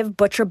to give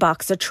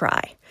ButcherBox a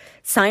try.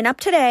 Sign up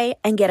today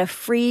and get a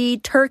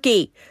free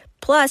turkey,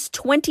 plus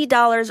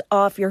 $20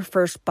 off your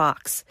first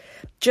box.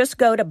 Just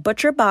go to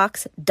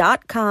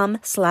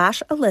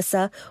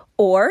butcherbox.com/Alyssa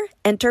or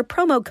enter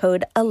promo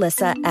code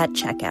Alyssa at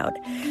checkout.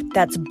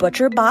 That's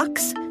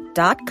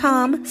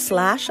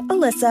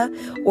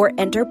butcherbox.com/Alyssa or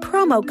enter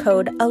promo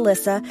code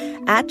Alyssa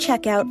at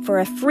checkout for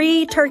a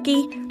free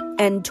turkey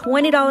and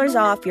 $20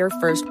 off your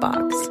first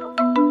box.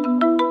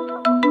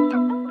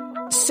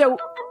 So,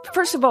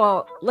 first of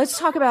all, let's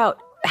talk about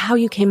how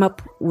you came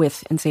up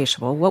with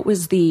Insatiable. What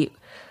was the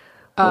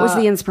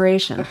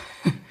inspiration?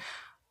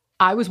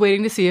 I was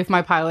waiting to see if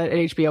my pilot at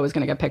HBO was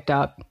going to get picked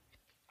up.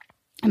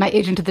 And my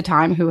agent at the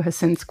time, who has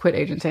since quit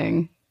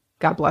agenting,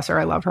 God bless her,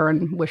 I love her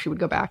and wish she would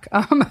go back.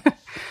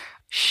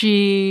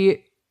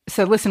 She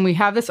said, listen, we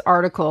have this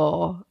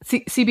article.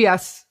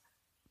 CBS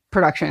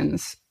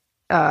Productions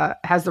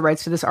has the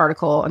rights to this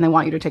article, and they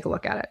want you to take a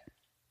look at it.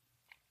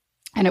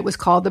 And it was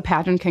called The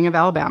Pageant King of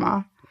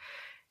Alabama.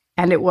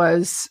 And it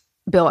was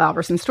Bill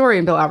Alverson's story,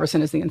 and Bill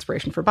Alverson is the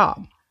inspiration for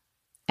Bob.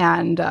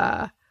 And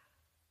I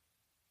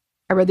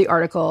read the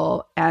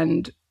article,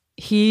 and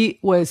he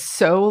was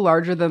so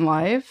larger than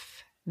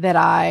life that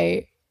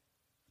I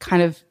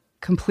kind of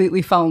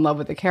completely fell in love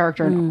with the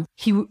character. And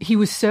he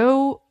was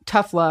so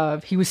tough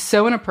love. He was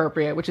so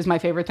inappropriate, which is my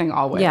favorite thing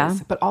always. Yeah.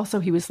 But also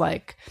he was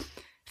like,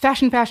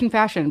 fashion, fashion,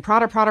 fashion,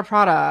 Prada, Prada,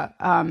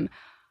 Prada,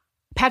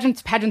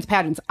 pageants, pageants,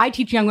 pageants. I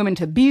teach young women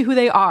to be who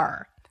they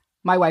are,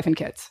 my wife and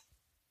kids.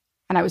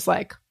 And I was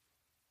like,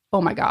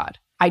 oh my God,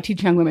 I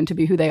teach young women to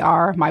be who they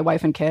are, my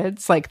wife and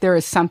kids. Like, there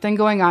is something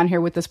going on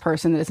here with this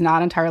person that is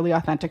not entirely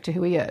authentic to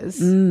who he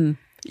is.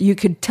 You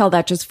could tell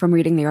that just from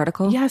reading the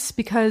article? Yes,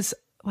 because,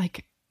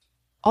 like,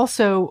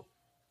 also,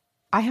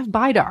 I have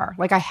BIDAR.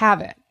 Like, I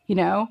have it, you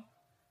know,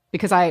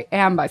 because I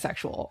am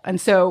bisexual. And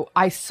so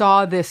I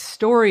saw this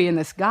story in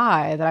this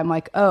guy that I'm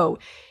like, oh,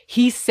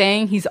 he's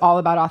saying he's all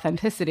about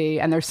authenticity,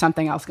 and there's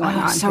something else going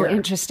on so here.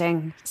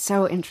 Interesting.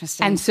 So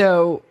interesting. And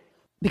so,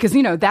 because,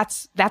 you know,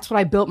 that's what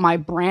I built my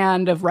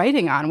brand of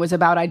writing on, was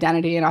about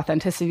identity and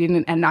authenticity,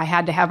 and I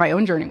had to have my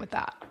own journey with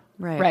that.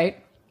 Right.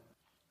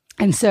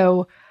 And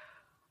so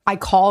I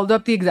called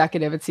up the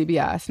executive at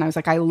CBS, and I was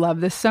like, I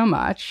love this so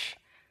much.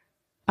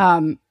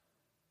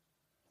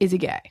 Is he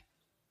gay?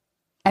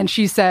 And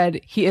she said,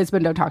 he is,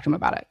 but don't talk to him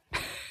about it.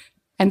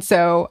 And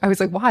so I was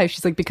like, why?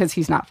 She's like, because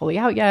he's not fully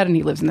out yet, and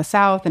he lives in the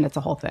South, and it's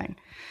a whole thing.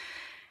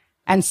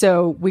 And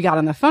so we got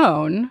on the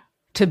phone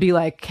to be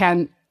like,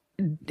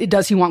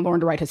 does he want Lauren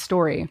to write his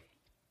story?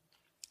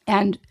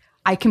 And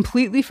I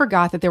completely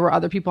forgot that there were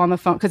other people on the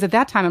phone, because at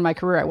that time in my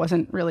career, I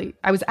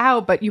was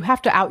out, but you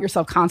have to out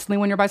yourself constantly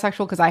when you're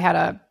bisexual, because I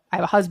have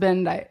a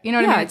husband, you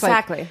know what I mean? It's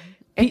exactly.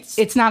 Like,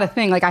 it's not a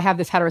thing. Like, I have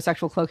this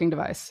heterosexual cloaking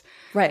device.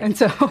 Right. And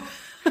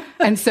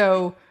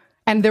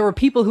there were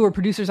people who were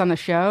producers on the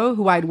show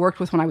who I'd worked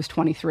with when I was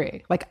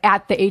 23, like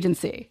at the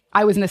agency.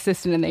 I was an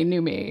assistant and they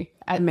knew me.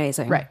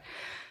 Amazing. Right.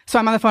 So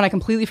I'm on the phone. I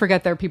completely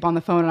forget there are people on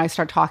the phone, and I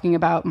start talking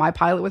about my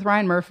pilot with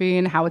Ryan Murphy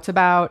and how it's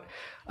about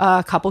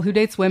a couple who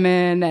dates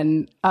women,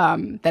 and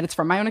that it's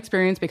from my own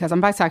experience because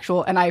I'm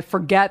bisexual. And I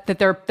forget that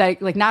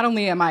like, not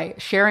only am I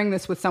sharing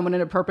this with someone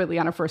inappropriately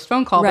on a first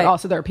phone call, but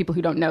also there are people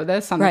who don't know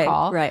this on the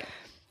call. Right.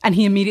 And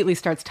he immediately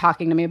starts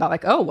talking to me about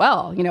like, oh,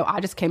 well, you know,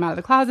 I just came out of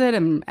the closet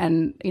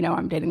and you know,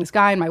 I'm dating this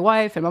guy and my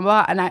wife and blah,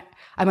 blah, blah. And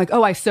I'm like,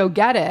 oh, I so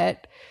get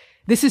it.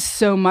 This is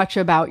so much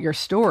about your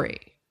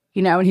story.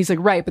 you know? And he's like,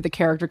 right, but the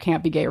character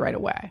can't be gay right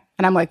away.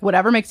 And I'm like,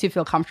 whatever makes you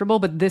feel comfortable,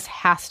 but this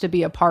has to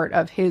be a part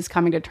of his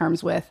coming to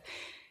terms with,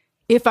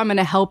 if I'm going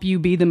to help you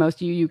be the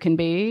most you can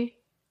be,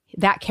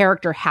 that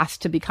character has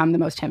to become the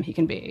most him he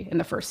can be in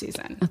the first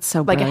season. That's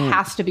so like brilliant. It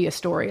has to be a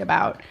story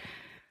about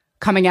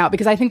coming out,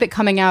 because I think that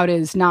coming out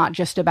is not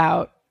just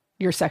about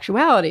your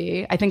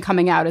sexuality. I think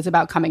coming out is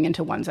about coming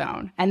into one's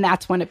own. And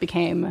that's when it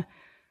became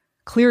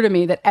clear to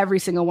me that every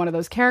single one of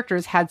those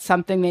characters had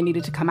something they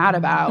needed to come out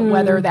about,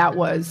 whether that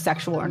was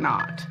sexual or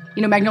not.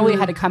 You know, Magnolia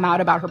had to come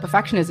out about her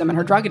perfectionism and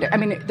her drug addiction.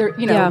 I mean, there,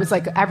 you know, it was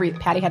like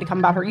Patty had to come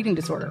about her eating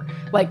disorder.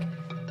 Like,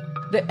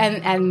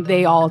 and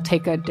they all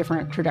take a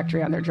different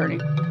trajectory on their journey.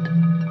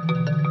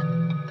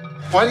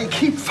 Why do you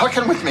keep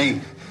fucking with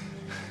me?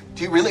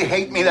 Do you really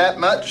hate me that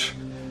much?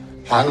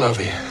 I love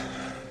you.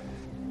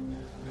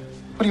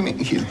 What do you mean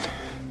you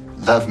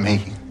love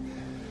me?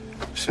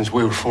 Since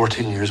we were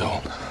 14 years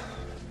old.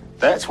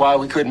 That's why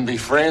we couldn't be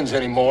friends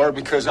anymore,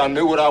 because I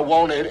knew what I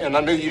wanted and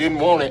I knew you didn't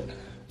want it.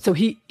 So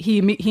he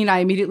and I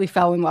immediately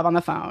fell in love on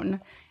the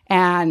phone.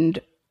 And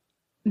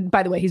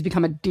by the way, he's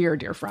become a dear,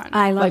 dear friend.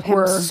 I love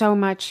him so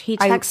much. He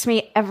texts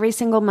me every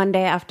single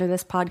Monday after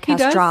this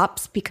podcast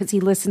drops, because he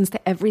listens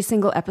to every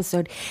single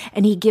episode,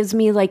 and he gives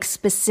me like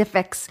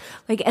specifics.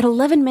 Like at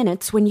 11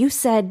 minutes, when you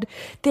said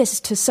this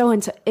to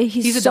so-and-so,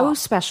 he's so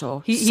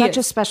special. Such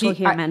a special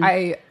human.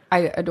 I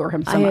adore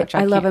him so much.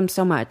 I love him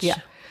so much. Yeah.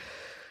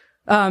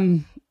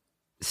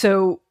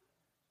 So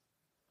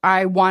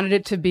I wanted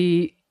it to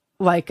be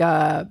like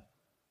a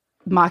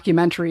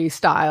mockumentary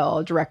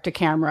style direct to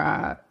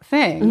camera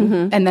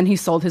thing. And then he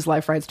sold his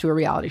life rights to a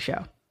reality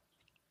show.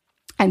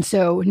 And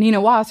so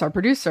Nina Wass, our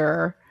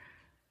producer,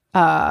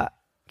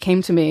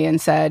 came to me and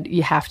said,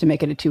 you have to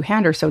make it a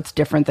two-hander so it's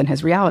different than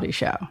his reality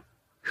show.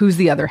 Who's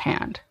the other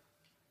hand?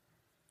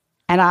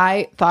 And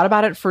I thought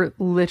about it for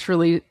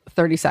literally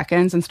 30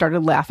 seconds and started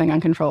laughing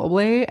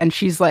uncontrollably. And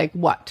she's like,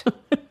 what?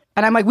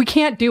 And I'm like, we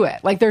can't do it.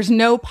 Like, there's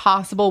no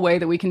possible way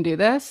that we can do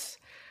this.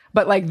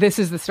 But like, this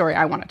is the story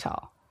I want to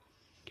tell.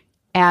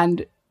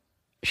 And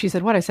she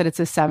said, what? I said, it's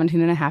a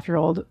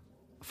 17-and-a-half-year-old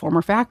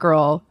former fat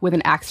girl with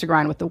an axe to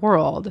grind with the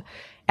world.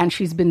 And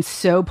she's been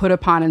so put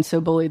upon and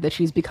so bullied that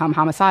she's become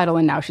homicidal.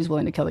 And now she's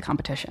willing to kill the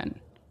competition.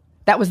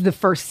 That was the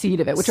first seed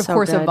of it, which of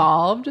course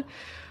evolved.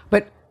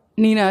 But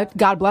Nina,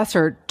 God bless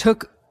her,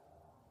 took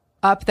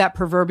up that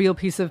proverbial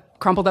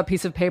crumpled up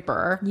piece of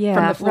paper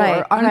from the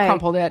floor,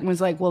 uncrumpled it, and was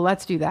like, well,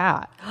 let's do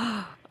that.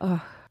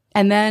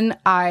 And then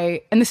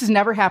and this has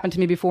never happened to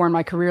me before in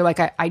my career. Like,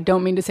 I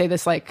don't mean to say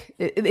this, like,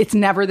 it's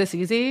never this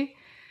easy.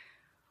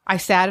 I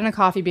sat in a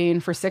coffee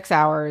bean for 6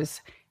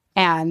 hours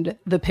and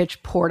the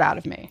pitch poured out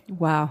of me.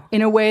 Wow.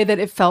 In a way that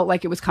it felt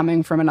like it was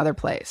coming from another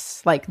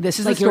place. Like, this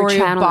is the story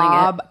of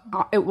Bob.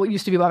 It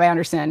used to be Bob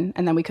Anderson,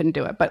 and then we couldn't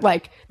do it. But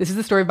like, this is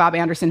the story of Bob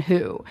Anderson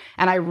who.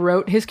 And I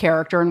wrote his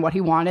character and what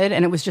he wanted,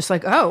 and it was just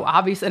like, oh,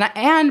 obvious.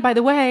 And by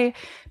the way,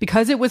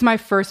 because it was my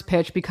first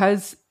pitch,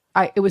 because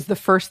it was the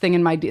first thing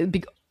in my deal,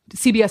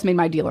 CBS made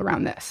my deal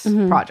around this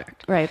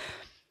project. Right.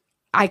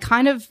 I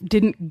kind of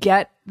didn't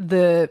get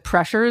the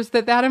pressures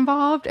that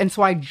involved. And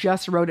so I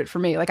just wrote it for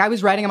me. Like, I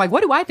was writing, I'm like,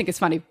 what do I think is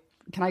funny?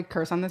 Can I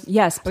curse on this?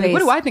 Yes, please. Like, what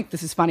do I think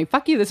this is funny?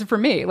 Fuck you, this is for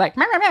me. Like,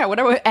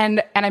 whatever.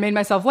 And I made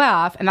myself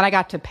laugh. And then I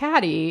got to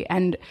Patty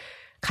and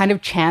kind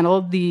of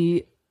channeled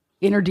the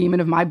inner demon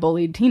of my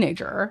bullied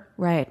teenager.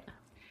 Right.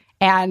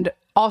 And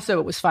also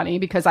it was funny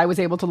because I was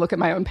able to look at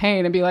my own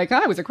pain and be like,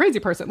 I was a crazy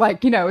person.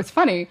 Like, you know, it's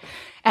funny.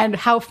 And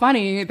how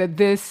funny that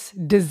this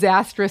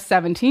disastrous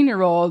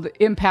 17-year-old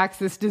impacts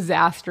this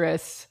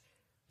disastrous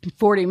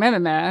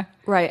 40-minute.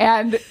 Right.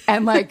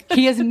 And like,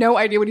 he has no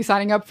idea what he's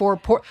signing up for.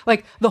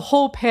 Like, the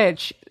whole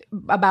pitch,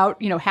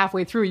 about, you know,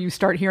 halfway through, you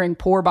start hearing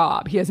poor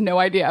Bob. He has no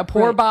idea.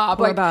 Poor Bob.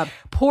 Poor like, Bob.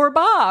 Poor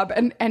Bob.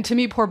 And to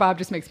me, poor Bob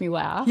just makes me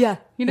laugh. Yeah.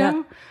 You know?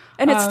 Yeah.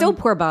 And it's still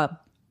poor Bob.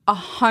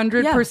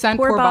 100%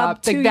 poor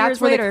Bob. Like,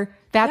 that's where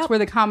that's where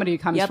the comedy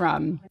comes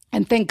from.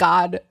 And thank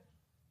God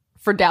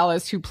for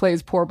Dallas, who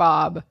plays poor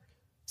Bob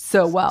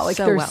so well. Like,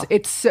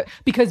 it's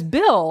because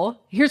Bill,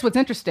 here's what's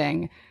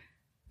interesting.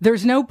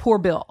 There's no poor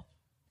Bill.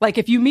 Like,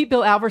 if you meet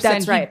Bill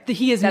Alverson,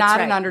 he is not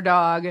an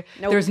underdog.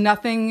 Nope. There's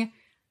nothing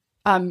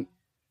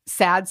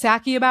sad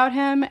sacky about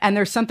him, and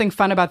there's something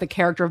fun about the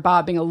character of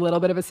Bob being a little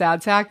bit of a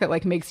sad sack that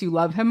like makes you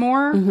love him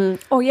more.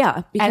 Mm-hmm. Oh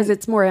yeah, because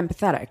it's more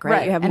empathetic,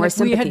 right? You have more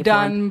sympathy. If we had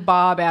done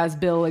Bob as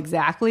Bill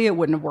exactly, it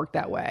wouldn't have worked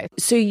that way.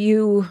 So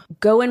you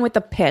go in with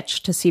the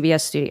pitch to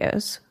CBS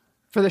Studios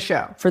for the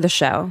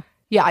show.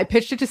 Yeah, I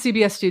pitched it to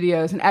CBS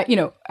Studios, and you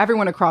know,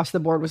 everyone across the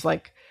board was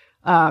like,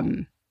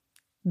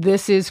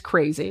 "This is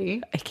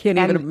crazy." I can't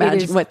even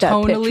imagine what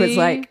that pitch was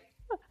like.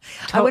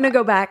 I want to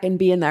go back and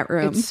be in that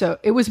room.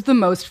 It was the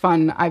most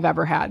fun I've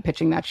ever had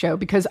pitching that show,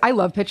 because I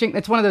love pitching.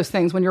 It's one of those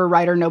things when you're a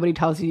writer, nobody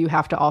tells you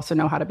have to also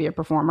know how to be a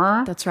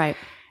performer. That's right.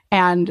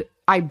 And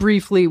I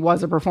briefly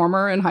was a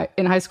performer in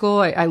high school.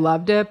 I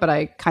loved it, but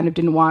I kind of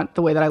didn't want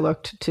the way that I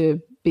looked to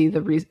be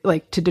the reason,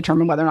 like, to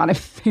determine whether or not I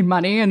made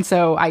money. And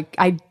so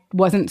I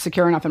wasn't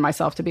secure enough in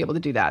myself to be able to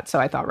do that. So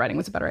I thought writing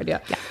was a better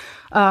idea.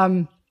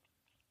 Yeah.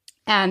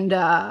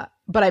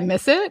 But I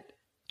miss it.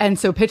 And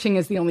so pitching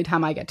is the only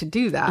time I get to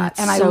do that. That's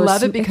and I so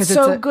love it because it's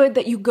so good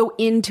that you go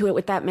into it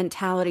with that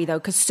mentality, though,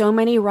 because so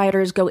many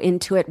writers go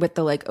into it with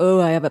the like, oh,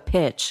 I have a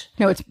pitch.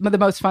 No, it's the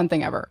most fun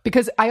thing ever.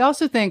 Because I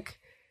also think,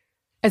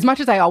 as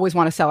much as I always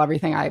want to sell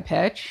everything I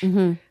pitch,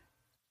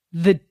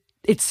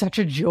 it's such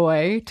a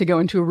joy to go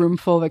into a room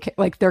full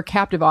of their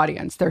captive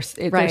audience. They're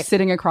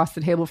sitting across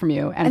the table from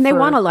you, and they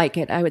want to like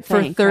it. I would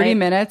think for 30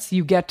 minutes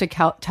you get to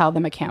tell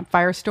them a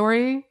campfire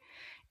story,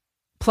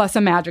 plus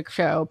a magic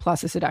show,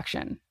 plus a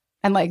seduction.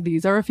 And like,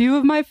 these are a few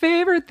of my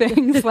favorite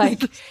things.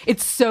 Like,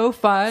 it's so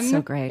fun.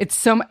 So great. It's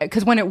so,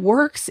 because when it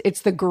works,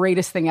 it's the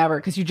greatest thing ever.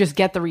 Because you just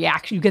get the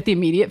reaction, you get the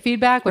immediate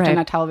feedback, which on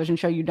a television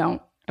show you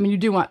don't. I mean, you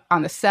do want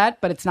on the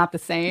set, but it's not the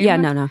same. Yeah,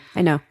 no,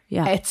 I know.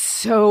 Yeah, it's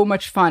so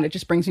much fun. It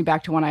just brings me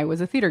back to when I was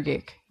a theater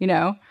geek, you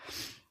know.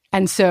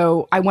 And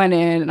so I went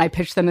in and I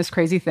pitched them this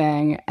crazy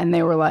thing, and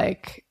they were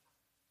like,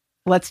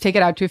 let's take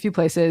it out to a few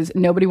places.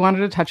 Nobody wanted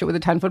to touch it with a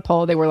 10-foot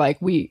pole. They were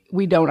like, we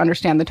don't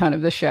understand the tone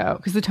of this show,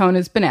 because the tone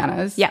is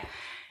bananas. Yeah.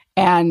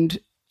 And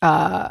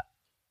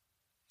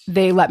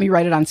they let me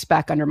write it on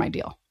spec under my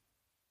deal.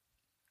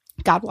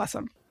 God bless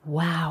them.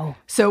 Wow.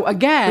 So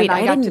again,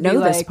 I got to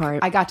know this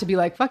part. I got to be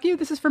like, fuck you,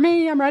 this is for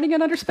me. I'm writing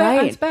it under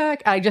spec. On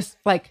spec. I just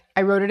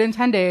I wrote it in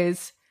 10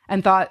 days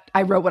and thought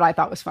I wrote what I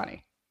thought was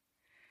funny.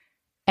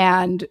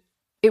 And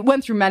it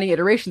went through many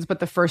iterations, but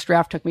the first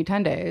draft took me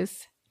 10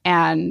 days.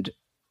 And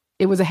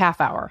it was a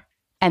half hour.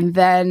 And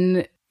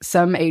then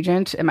some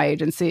agent in my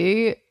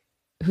agency,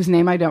 whose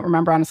name I don't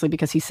remember, honestly,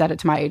 because he said it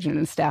to my agent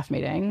in a staff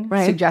meeting,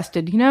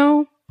 suggested,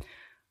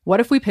 what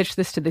if we pitched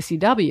this to the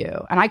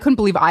CW? And I couldn't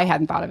believe I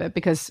hadn't thought of it,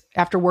 because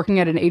after working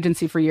at an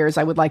agency for years,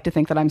 I would like to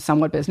think that I'm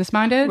somewhat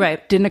business-minded.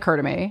 Right. Didn't occur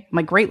to me. I'm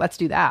like, great, let's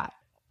do that.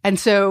 And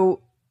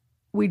so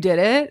we did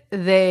it.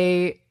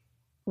 They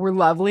were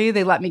lovely.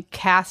 They let me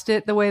cast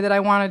it the way that I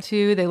wanted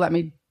to. They let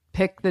me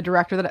pick the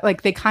director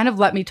that they kind of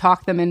let me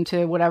talk them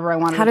into whatever I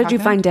wanted. How did you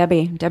find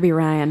Debbie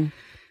Ryan?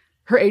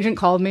 Her agent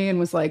called me and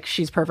was like,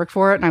 she's perfect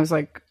for it. And I was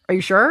like, are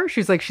you sure?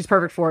 She's like, she's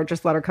perfect for it.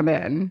 Just let her come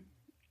in.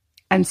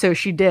 And so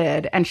she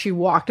did. And she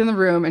walked in the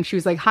room and she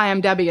was like, hi, I'm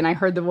Debbie. And I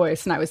heard the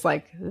voice and I was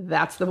like,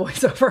 that's the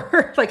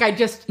voiceover.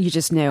 You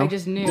just knew. I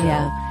just knew.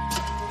 Yeah.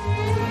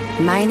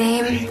 My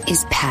name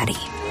is Patty.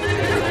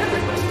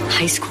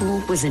 High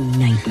school was a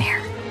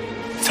nightmare.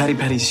 Fatty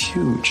Patty's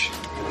huge.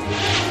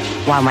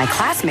 While my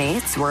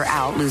classmates were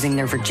out losing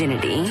their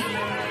virginity,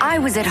 I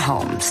was at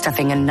home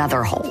stuffing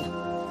another hole.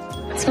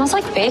 It smells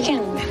like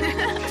bacon.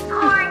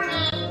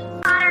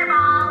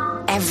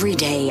 Every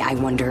day I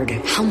wondered,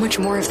 how much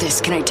more of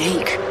this can I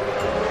take?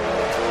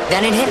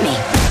 Then it hit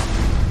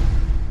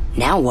me.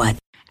 Now what?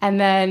 And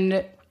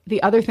then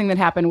the other thing that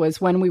happened was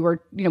when we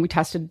were, we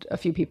tested a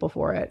few people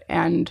for it.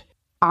 And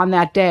on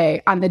that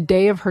day, on the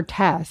day of her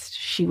test,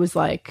 she was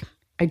like,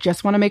 I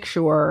just want to make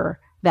sure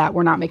that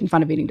we're not making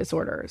fun of eating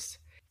disorders.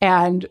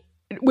 And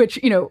which,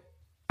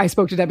 I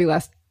spoke to Debbie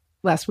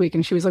last week,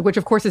 and she was like, which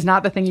of course is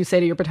not the thing you say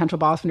to your potential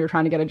boss when you're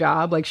trying to get a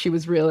job. Like, she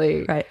was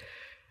really right.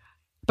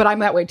 But I'm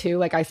that way too.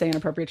 Like, I say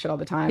inappropriate shit all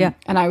the time. Yeah.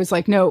 And I was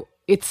like, no,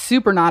 it's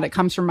super not. It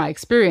comes from my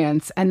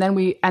experience. And then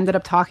we ended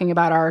up talking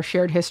about our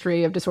shared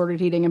history of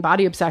disordered eating and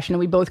body obsession. And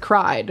we both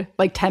cried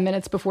like 10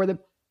 minutes before the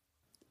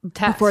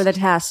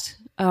test.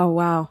 Oh,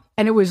 wow.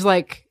 And it was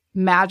like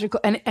magical.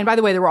 And by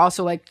the way, there were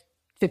also like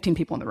 15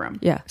 people in the room.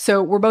 Yeah.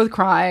 So we're both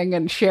crying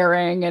and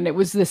sharing, and it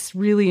was this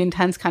really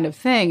intense kind of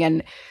thing.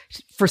 And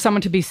for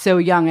someone to be so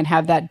young and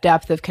have that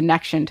depth of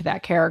connection to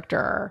that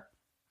character,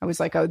 I was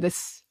like, oh,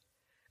 this,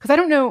 because I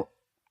don't know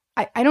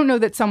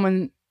that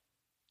someone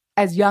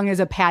as young as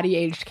a Patty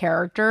aged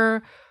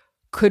character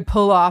could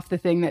pull off the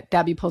thing that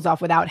Debbie pulls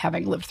off without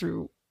having lived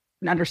through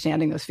and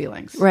understanding those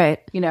feelings.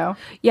 Right.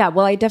 Yeah.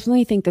 Well, I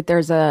definitely think that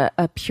there's a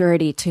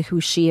purity to who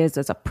she is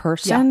as a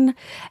person. Yeah.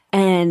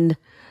 And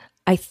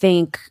I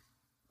think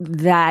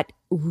that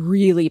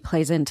really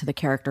plays into the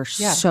character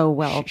so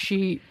well.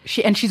 She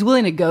and she's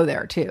willing to go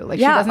there too. Like,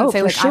 she doesn't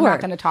say like, I'm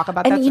not going to talk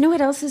about that. And you know what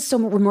else is so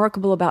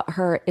remarkable about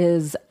her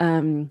is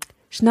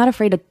she's not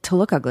afraid to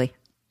look ugly.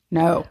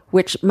 No.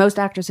 Which most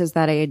actresses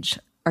that age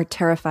are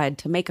terrified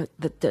to make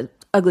the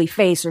ugly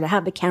face or to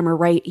have the camera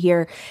right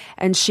here.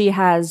 And she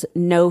has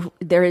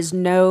there is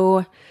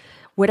no,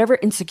 whatever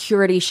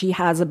insecurity she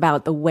has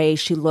about the way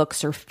she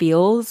looks or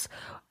feels,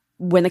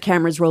 when the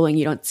camera's rolling,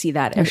 you don't see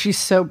that. She's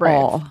so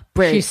brave.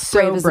 Brave. She's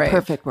so brave is the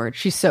perfect word.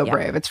 She's so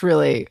brave. It's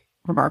really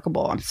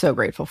remarkable. I'm so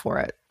grateful for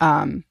it.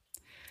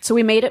 So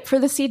we made it for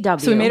the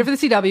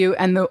CW.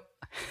 And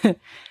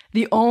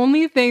the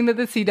only thing that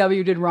the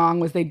CW did wrong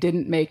was they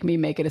didn't make me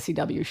make it a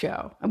CW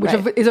show, which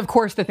is of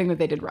course the thing that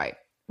they did right.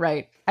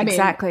 Right.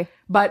 Exactly.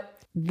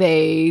 But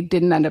they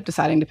didn't end up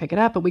deciding to pick it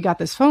up. But we got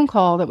this phone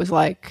call that was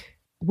like,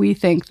 we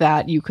think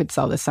that you could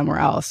sell this somewhere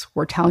else.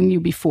 We're telling you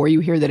before you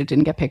hear that it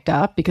didn't get picked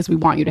up, because we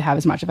want you to have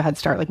as much of a head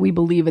start. Like, we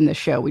believe in this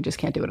show. We just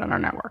can't do it on our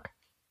network.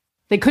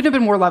 They couldn't have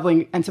been more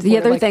lovely and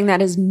supportive. The other thing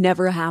that has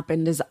never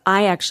happened is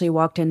I actually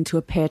walked into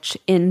a pitch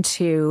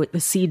into the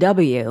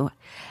CW,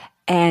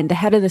 and the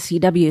head of the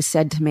CW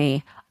said to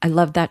me, I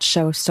love that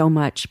show so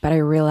much, but I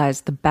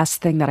realized the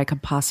best thing that I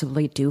could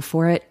possibly do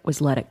for it was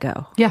let it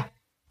go. Yeah.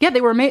 Yeah,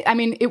 they were I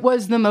mean, it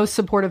was the most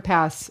supportive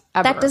pass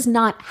ever. That does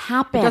not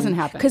happen. It doesn't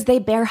happen. Because they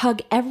bear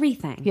hug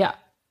everything. Yeah.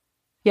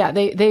 Yeah,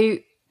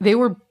 they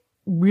were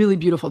really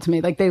beautiful to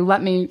me. Like, they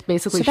let me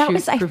basically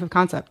shoot proof of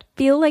concept. I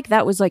feel like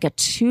that was like a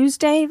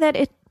Tuesday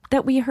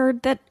that we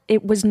heard that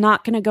it was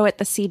not going to go at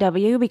the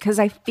CW, because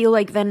I feel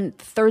like then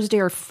Thursday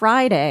or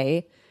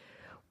Friday,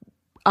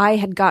 I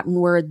had gotten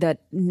word that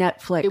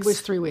Netflix... It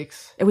was 3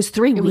 weeks. It was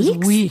 3 weeks? It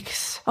was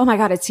weeks. Oh my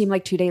God, it seemed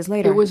like 2 days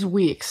later. It was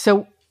weeks.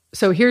 So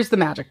here's the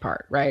magic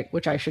part, right?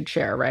 Which I should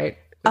share, right?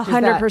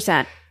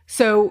 100%.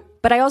 So...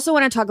 But I also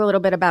want to talk a little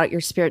bit about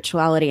your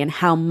spirituality and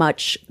how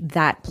much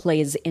that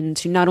plays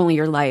into not only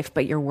your life,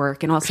 but your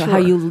work, and also how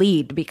you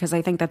lead, because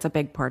I think that's a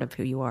big part of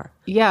who you are.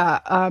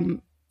 Yeah.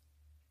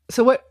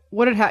 So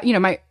what had happened, you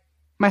know,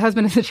 my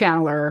husband is a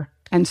channeler,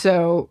 and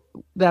so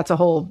that's a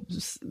whole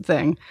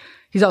thing.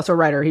 He's also a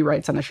writer. He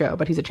writes on the show,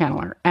 but he's a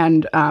channeler.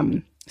 And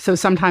so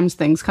sometimes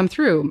things come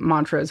through,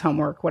 mantras,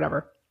 homework,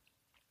 whatever.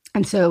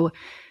 And so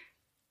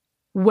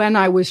when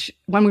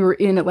we were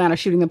in Atlanta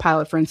shooting the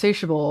pilot for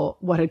Insatiable,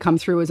 what had come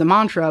through was a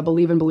mantra: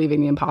 believe in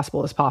believing the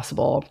impossible is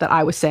possible, that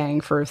I was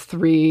saying for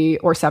 3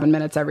 or 7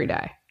 minutes every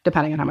day,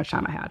 depending on how much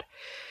time I had.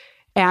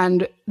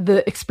 And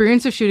the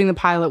experience of shooting the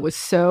pilot was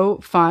so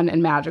fun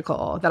and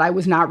magical that I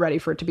was not ready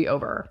for it to be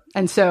over.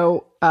 And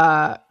so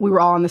we were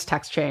all on this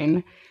text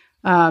chain,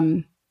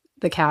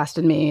 the cast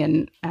and me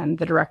and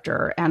the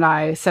director. And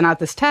I sent out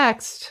this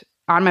text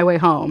on my way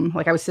home.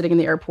 Like, I was sitting in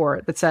the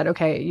airport, that said,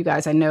 okay, you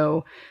guys, I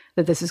know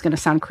that this is going to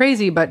sound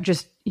crazy, but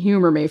just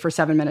humor me for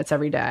 7 minutes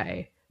every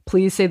day.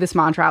 Please say this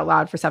mantra out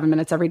loud for 7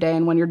 minutes every day.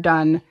 And when you're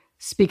done,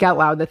 speak out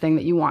loud the thing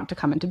that you want to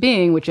come into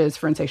being, which is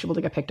for Insatiable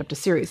to get picked up to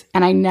series.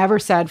 And I never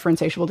said for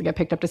Insatiable to get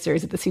picked up to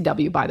series at the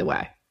CW, by the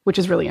way, which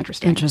is really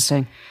interesting.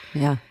 Interesting.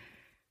 Yeah.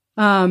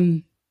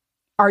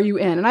 Are you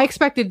in? And I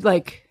expected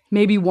like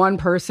maybe one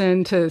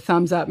person to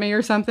thumbs up me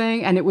or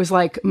something. And it was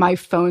like my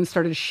phone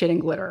started shitting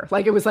glitter.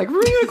 Like, it was like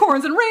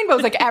unicorns and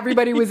rainbows. Like,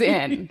 everybody was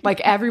in. Like,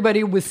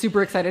 everybody was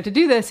super excited to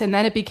do this. And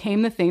then it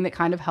became the thing that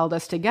kind of held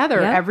us together.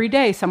 Yep. Every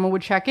day someone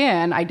would check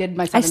in. I did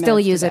my 7 minutes I still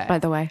use today. it, by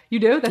the way. You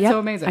do? That's so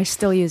amazing. I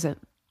still use it.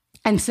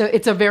 And so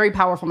it's a very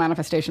powerful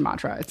manifestation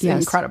mantra. It's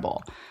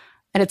incredible.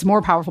 And it's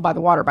more powerful by the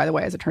water, by the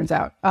way, as it turns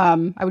out.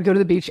 I would go to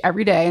the beach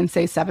every day and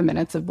say 7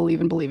 minutes of believe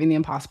in believing the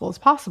impossible is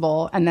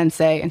possible, and then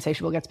say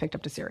Insatiable gets picked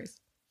up to series.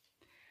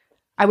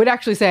 I would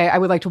actually say I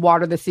would like to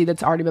water the seed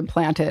that's already been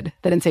planted,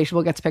 that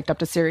Insatiable gets picked up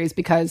to series,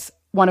 because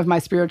one of my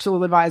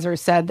spiritual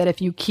advisors said that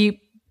if you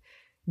keep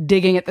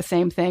digging at the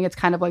same thing, it's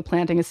kind of like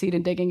planting a seed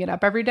and digging it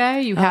up every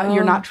day.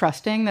 You're not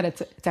trusting that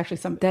it's actually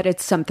something. That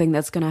it's something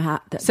that's going to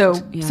happen.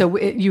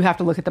 You have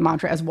to look at the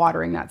mantra as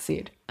watering that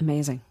seed.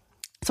 Amazing.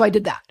 So I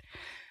did that.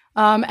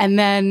 And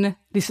then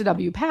the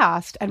CW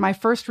passed, and my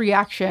first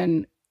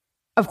reaction,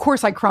 of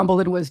course, I crumbled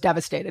and was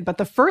devastated. But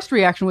the first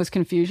reaction was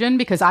confusion,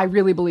 because I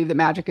really believe that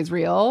magic is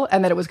real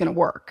and that it was going to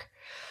work.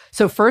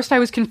 So first I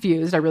was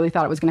confused. I really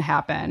thought it was going to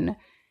happen.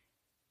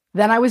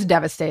 Then I was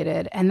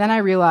devastated. And then I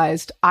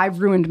realized I've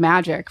ruined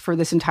magic for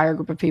this entire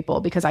group of people,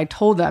 because I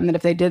told them that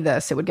if they did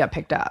this, it would get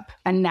picked up.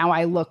 And now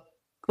I look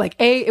like,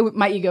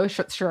 my ego,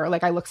 sure,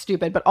 like I look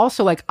stupid, but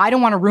also like, I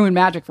don't want to ruin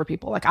magic for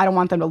people. Like, I don't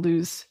want them to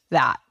lose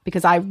that,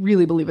 because I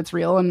really believe it's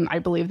real. And I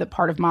believe that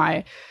part of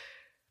my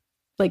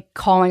like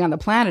calling on the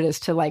planet is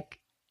to like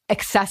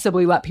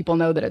accessibly let people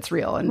know that it's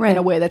real, and in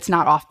a way that's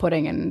not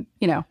off-putting and,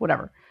 you know,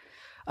 whatever.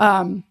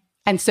 And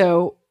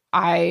so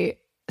I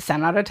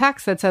sent out a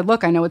text that said,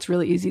 look, I know it's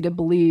really easy to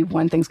believe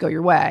when things go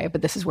your way,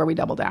 but this is where we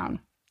double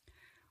down.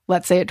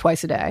 Let's say it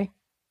twice a day.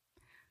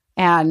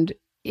 And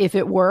if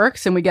it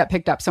works and we get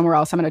picked up somewhere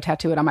else, I'm going to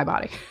tattoo it on my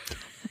body.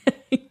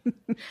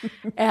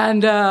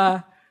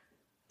 And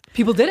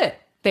people did it.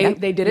 They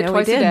did it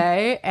twice a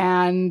day,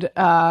 and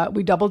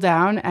we doubled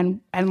down,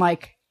 and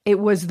like, it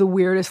was the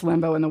weirdest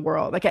limbo in the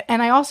world. Like,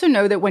 and I also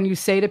know that when you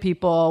say to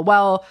people,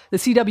 well, the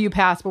CW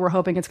passed, but we're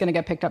hoping it's going to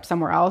get picked up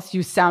somewhere else,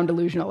 you sound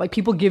delusional. Like,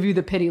 people give you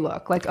the pity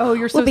look, like, oh,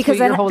 you're so because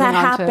sweet, you're holding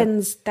on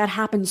to... That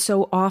happens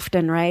so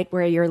often, right?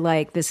 Where you're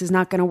like, this is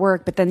not going to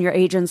work, but then your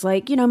agent's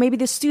like, you know, maybe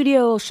the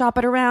studio will shop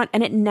it around,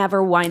 and it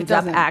never winds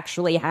up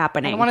actually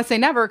happening. I don't want to say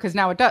never, because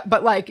now it does,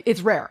 but like,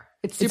 it's rare.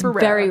 It's super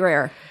rare. Very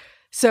rare.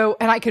 So,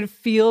 and I could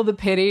feel the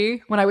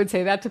pity when I would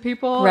say that to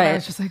people. Right. And I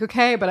was just like,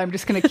 okay, but I'm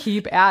just going to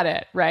keep at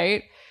it.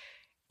 Right.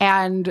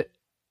 And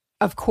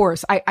of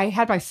course, I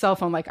had my cell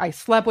phone, like I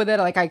slept with it.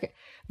 Like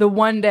the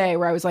one day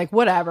where I was like,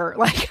 whatever,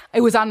 like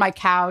it was on my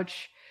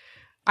couch.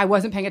 I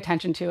wasn't paying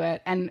attention to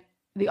it. And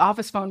the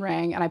office phone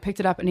rang, and I picked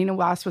it up, and Nina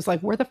Wass was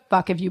like, where the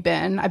fuck have you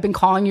been? I've been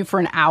calling you for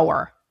an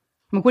hour.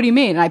 I'm like, what do you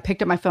mean? And I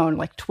picked up my phone,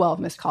 like 12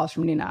 missed calls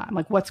from Nina. I'm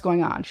like, what's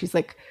going on? She's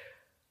like,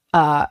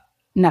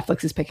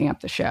 Netflix is picking up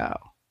the show.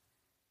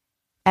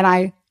 And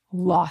I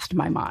lost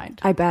my mind.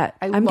 I bet.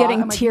 I'm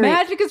getting teary.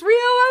 Like, magic is real.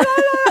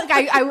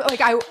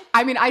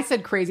 I mean, I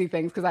said crazy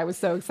things because I was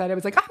so excited. I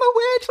was like, I'm a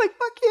witch. Like,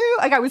 fuck you.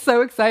 Like, I was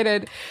so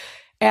excited.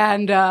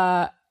 And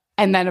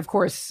then, of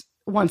course,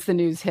 once the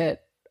news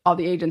hit all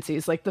the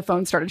agencies, like the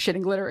phone started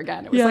shitting glitter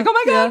again. It was like, oh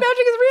my God,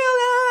 magic is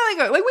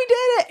real. Like, we did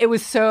it. It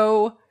was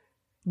so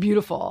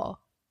beautiful.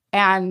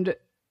 And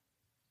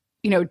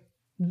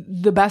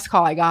the best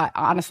call I got,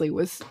 honestly,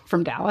 was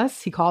from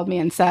Dallas. He called me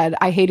and said,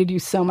 I hated you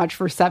so much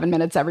for 7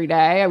 minutes every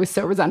day. I was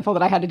so resentful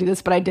that I had to do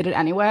this, but I did it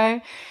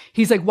anyway.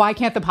 He's like, why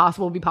can't the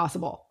possible be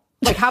possible?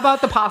 Like, how about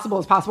the possible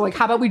is possible? Like,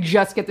 how about we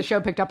just get the show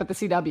picked up at the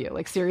CW?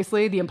 Like,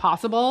 seriously, the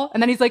impossible?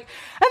 And then he's like,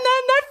 and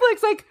then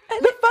Netflix, like,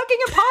 the fucking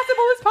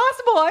impossible is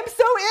possible. I'm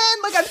so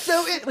in. Like, I'm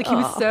so in. Like,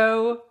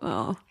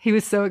 he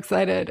was so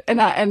excited.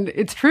 And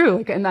it's true.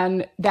 Like, and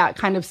then that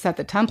kind of set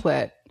the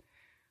template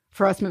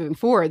for us moving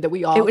forward, that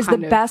we all It was the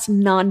best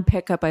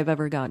non-pickup I've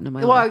ever gotten in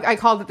my life. Well, I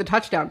called it the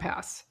touchdown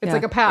pass. It's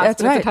like a pass, but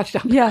it's a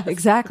touchdown pass. Yeah,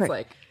 exactly. It's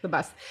like the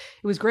best.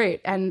 It was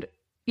great. And,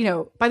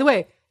 by the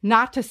way,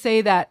 not to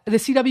say that the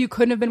CW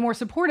couldn't have been more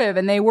supportive,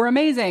 and they were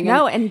amazing.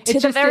 No, and to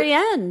the very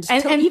end.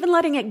 And even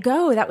letting it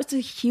go, that was a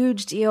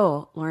huge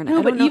deal, Lauren.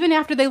 No, but even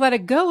after they let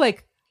it go,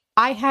 like,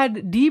 I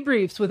had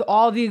debriefs with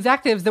all the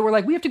executives that were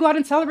like, we have to go out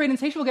and celebrate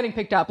Insatiable getting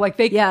picked up. Like,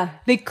 they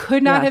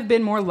could not have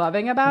been more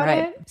loving about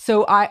it.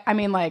 So I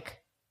mean, like,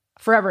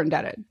 forever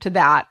indebted to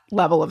that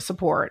level of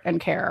support and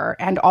care.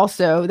 And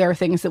also, there are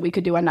things that we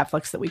could do on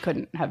Netflix that we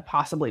couldn't have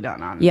possibly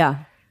done on the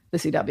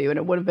CW. And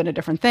it would have been a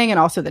different thing. And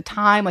also the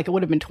time, like, it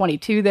would have been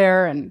 22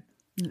 there. And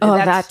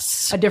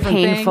that's a different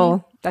painful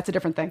thing. That's a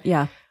different thing.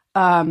 Yeah.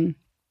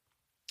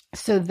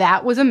 So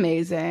that was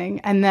amazing.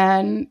 And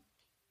then,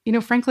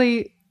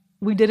 frankly,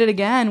 we did it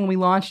again when we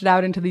launched it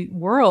out into the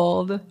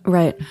world.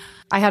 Right.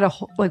 I had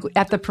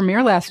at the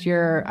premiere last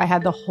year, I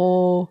had the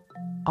whole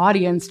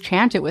audience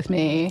chant it with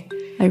me.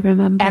 I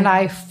remember. And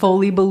I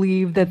fully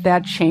believe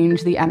that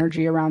changed the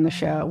energy around the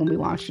show when we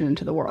launched it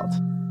into the world.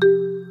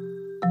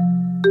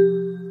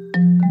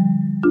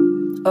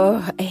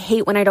 Oh, I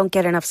hate when I don't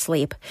get enough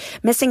sleep.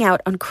 Missing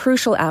out on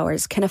crucial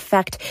hours can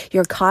affect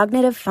your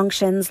cognitive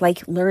functions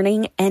like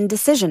learning and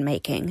decision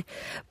making.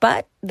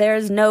 But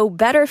there's no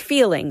better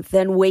feeling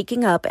than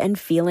waking up and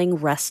feeling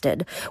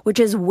rested, which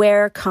is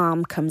where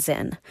Calm comes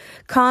in.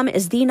 Calm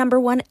is the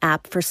 #1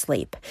 app for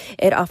sleep.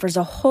 It offers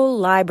a whole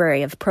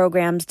library of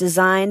programs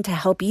designed to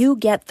help you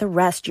get the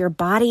rest your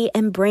body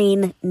and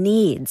brain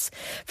needs.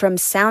 From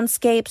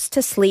soundscapes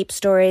to sleep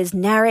stories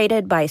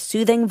narrated by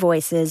soothing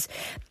voices,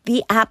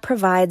 the app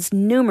provides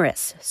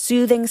numerous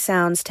soothing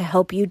sounds to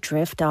help you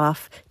drift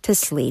off to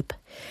sleep.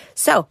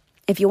 So,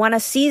 if you want to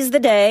seize the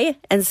day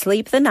and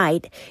sleep the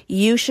night,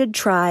 you should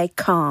try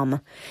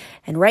Calm.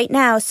 And right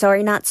now,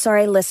 Sorry Not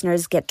Sorry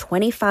listeners get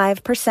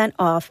 25%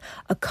 off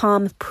a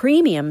Calm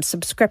premium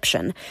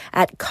subscription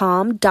at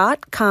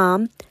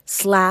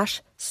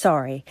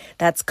calm.com/sorry.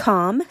 That's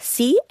Calm,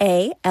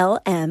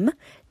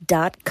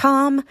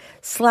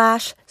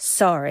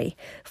 CALM.com/sorry.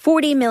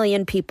 40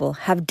 million people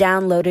have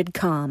downloaded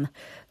Calm.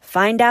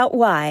 Find out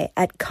why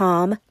at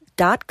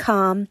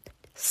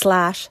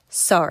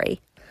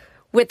calm.com/sorry.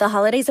 With the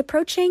holidays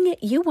approaching,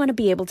 you want to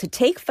be able to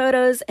take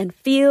photos and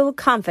feel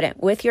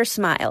confident with your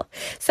smile.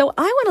 So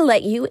I want to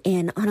let you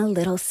in on a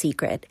little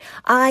secret.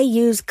 I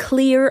use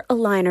clear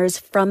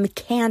aligners from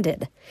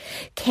Candid.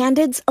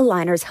 Candid's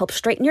aligners help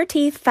straighten your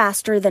teeth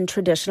faster than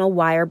traditional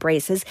wire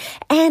braces,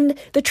 and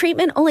the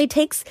treatment only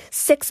takes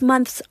 6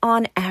 months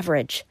on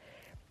average.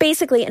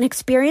 Basically, an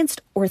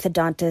experienced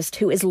orthodontist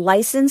who is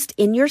licensed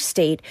in your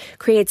state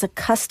creates a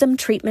custom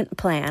treatment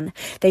plan.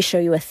 They show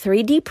you a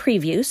 3D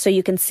preview so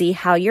you can see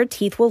how your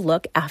teeth will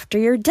look after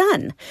you're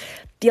done.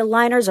 The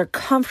aligners are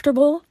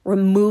comfortable,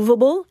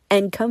 removable,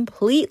 and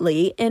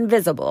completely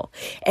invisible.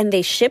 And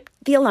they ship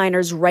the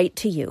aligners right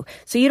to you,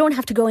 so you don't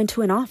have to go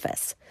into an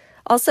office.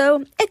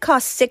 Also, it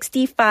costs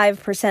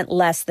 65%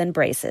 less than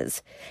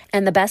braces.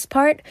 And the best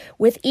part?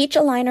 With each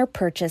aligner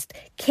purchased,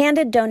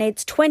 Candid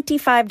donates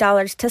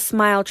 $25 to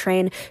Smile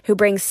Train, who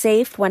brings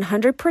safe,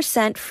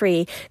 100%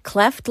 free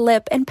cleft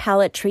lip and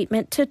palate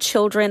treatment to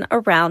children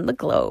around the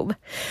globe.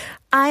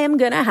 I am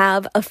going to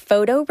have a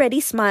photo-ready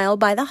smile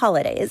by the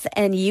holidays,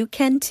 and you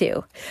can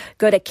too.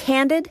 Go to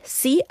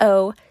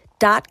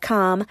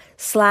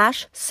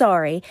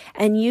candidco.com/sorry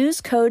and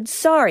use code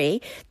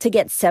SORRY to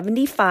get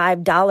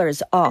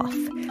 $75 off.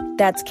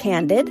 That's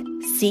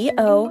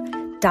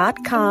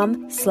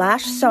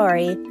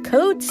candidco.com/sorry,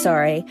 code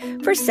SORRY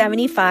for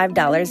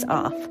 $75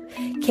 off.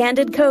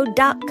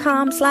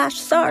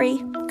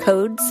 candidco.com/sorry,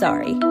 code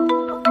SORRY.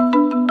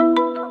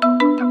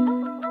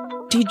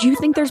 Did you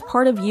think there's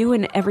part of you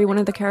in every one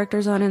of the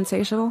characters on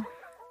Insatiable?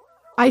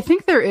 I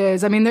think there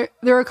is. I mean, there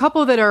are a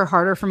couple that are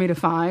harder for me to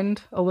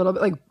find a little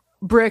bit. Like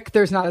Brick,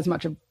 there's not as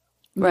much of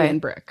me in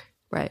Brick.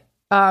 Right.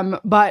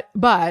 But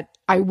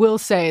I will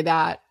say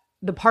that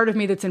the part of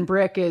me that's in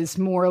Brick is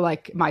more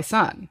like my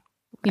son.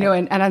 You know,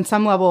 and on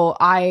some level,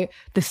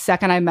 the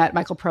second I met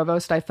Michael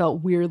Provost, I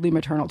felt weirdly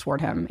maternal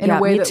toward him in a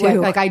way that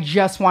like I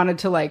just wanted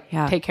to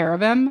take care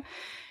of him.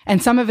 And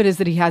some of it is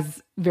that he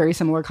has very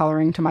similar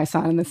coloring to my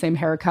son and the same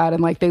haircut,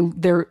 and like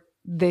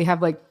they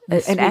have like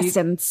an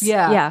essence.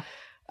 Yeah.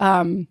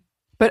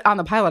 But on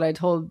the pilot, I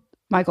told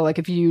Michael, like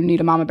if you need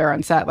a mama bear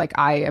on set, like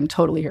I am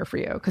totally here for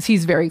you, because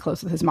he's very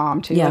close with his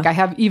mom too. Yeah. Like I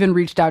have even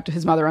reached out to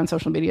his mother on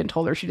social media and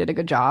told her she did a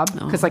good job,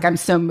 because like I'm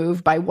so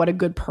moved by what a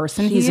good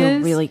person he is. He's a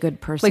really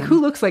good person. Like who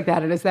looks like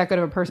that and is that good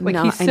of a person? Like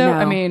No, he's so, I know.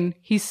 I mean,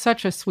 he's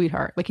such a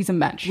sweetheart. Like he's a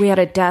mensch. We had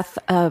a death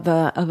of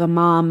a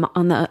mom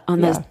on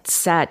the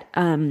set.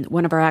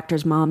 One of our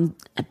actors' mom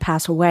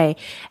passed away,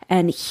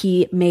 and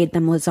he made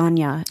them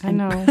lasagna. I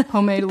know,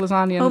 homemade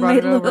lasagna and brought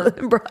it over.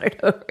 Brought it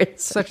over.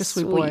 It's Such a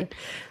sweet boy.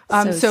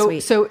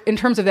 sweet. So in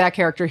terms of that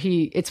character,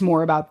 it's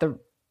more about the,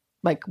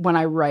 like when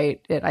I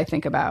write it, I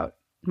think about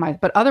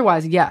but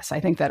otherwise, yes, I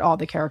think that all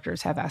the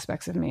characters have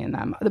aspects of me in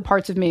them. The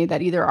parts of me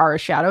that either are a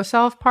shadow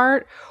self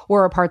part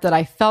or a part that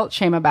I felt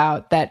shame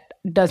about that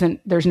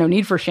there's no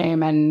need for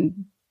shame,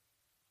 and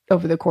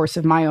over the course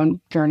of my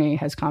own journey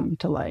has come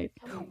to light.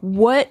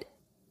 What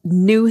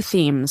new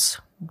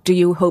themes do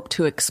you hope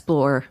to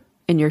explore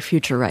in your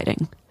future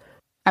writing?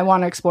 I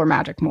want to explore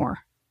magic more.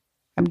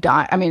 I'm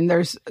dying. I mean,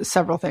 there's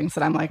several things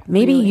that I'm like,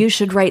 maybe really? you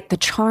should write the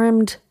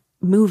Charmed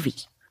movie.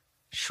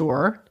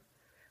 Sure.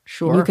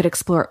 And you could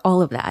explore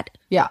all of that.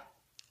 Yeah.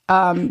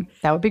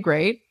 That would be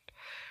great.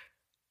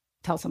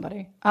 Tell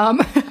somebody. I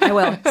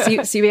will.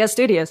 CBS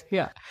Studios.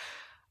 Yeah.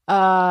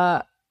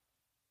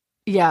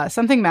 Yeah,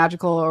 something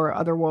magical or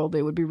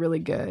otherworldly would be really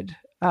good.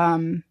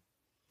 Because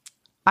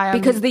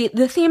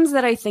the themes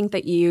that I think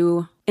that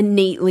you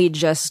innately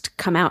just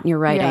come out in your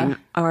writing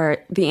are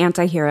the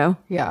anti-hero.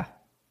 Yeah.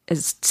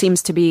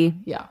 Seems to be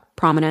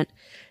prominent.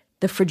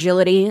 The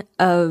fragility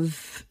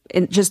of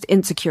just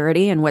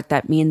insecurity and what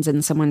that means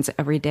in someone's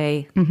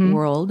everyday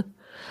world.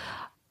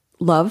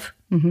 Love.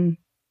 Mm-hmm.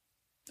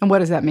 And what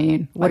does that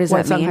mean? What does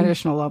that mean? What's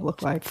unconditional love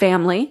look like?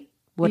 Family.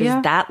 What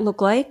does that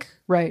look like?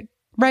 Right.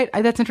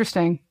 That's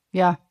interesting.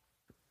 Yeah.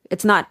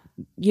 It's not,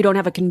 you don't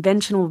have a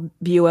conventional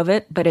view of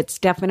it, but it's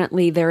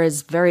definitely, there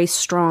is very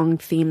strong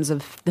themes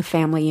of the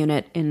family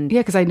unit. Yeah,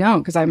 because I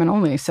don't, because I'm an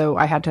only, so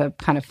I had to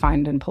kind of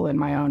find and pull in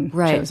my own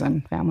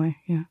chosen family.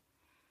 Yeah.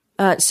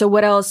 So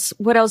what else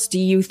do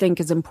you think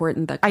is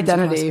important? That comes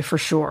identity, across? For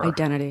sure.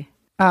 Identity.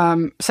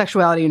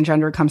 Sexuality and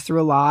gender comes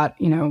through a lot.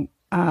 You know,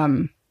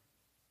 I'm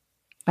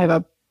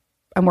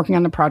working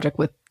on a project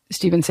with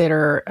Steven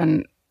Sater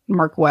and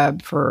Mark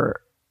Webb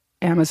for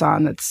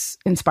Amazon that's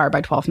inspired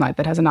by 12th Night,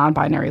 that has a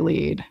non-binary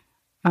lead,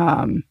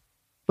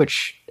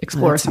 which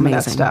explores some of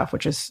that stuff,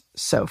 which is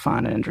so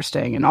fun and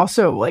interesting, and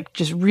also like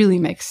just really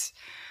makes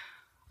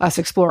us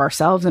explore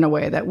ourselves in a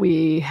way that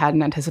we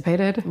hadn't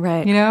anticipated.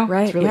 Right. You know,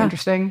 right. It's really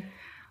interesting.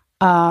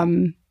 So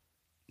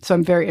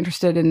I'm very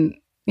interested in,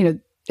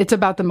 it's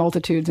about the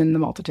multitudes in the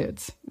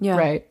multitudes. Yeah.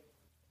 Right.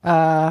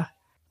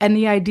 And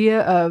the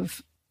idea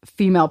of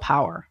female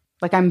power.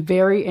 Like I'm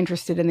very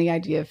interested in the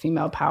idea of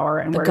female power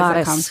and where does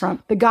that come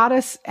from? The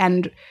goddess,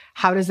 and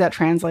how does that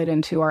translate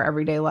into our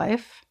everyday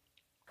life?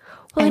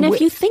 Well, and if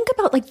you think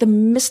about like the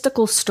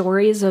mystical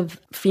stories of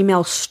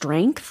female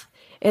strength,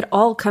 it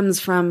all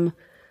comes from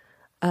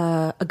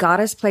a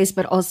goddess place,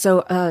 but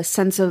also a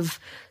sense of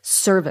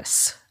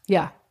service.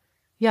 Yeah.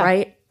 Yeah.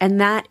 Right? And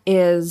that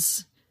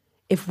is,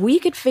 if we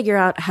could figure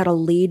out how to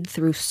lead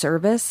through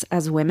service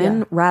as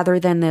women rather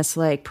than this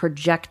like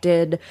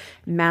projected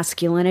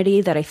masculinity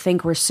that I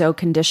think we're so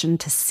conditioned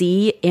to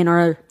see in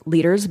our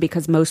leaders,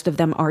 because most of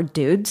them are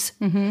dudes,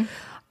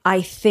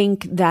 I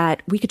think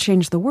that we could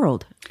change the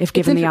world if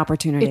given the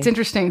opportunity. It's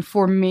interesting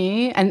for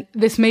me, and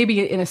this may be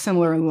in a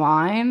similar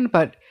line,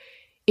 but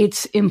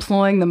it's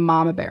employing the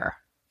mama bear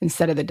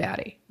instead of the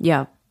daddy.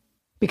 Yeah.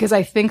 Because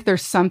I think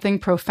there's something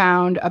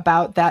profound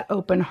about that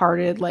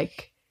open-hearted,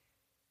 like,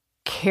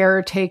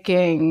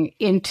 caretaking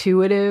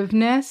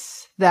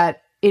intuitiveness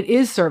that it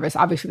is service.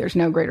 Obviously, there's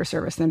no greater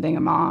service than being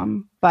a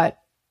mom, and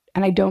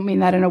I don't mean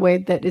that in a way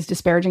that is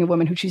disparaging of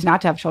women who choose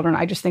not to have children.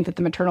 I just think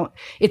that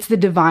it's the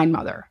divine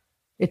mother.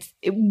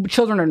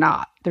 Children are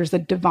not. There's the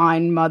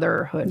divine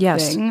motherhood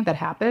thing that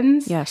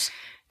happens. Yes.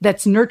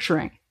 That's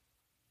nurturing.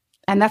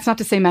 And that's not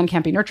to say men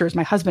can't be nurturers.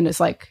 My husband is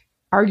like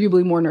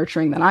arguably more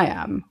nurturing than I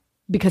am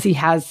because he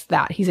has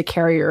that. He's a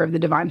carrier of the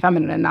divine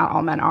feminine, and not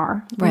all men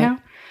are. Right. You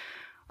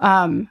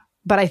know?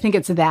 But I think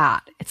it's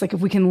that. It's like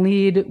if we can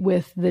lead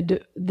with the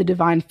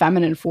divine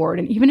feminine forward.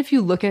 And even if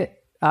you look at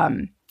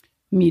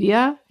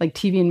media, like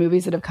TV and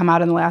movies that have come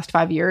out in the last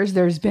 5 years,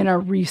 there's been a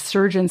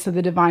resurgence of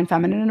the divine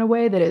feminine in a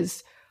way that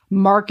is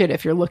marked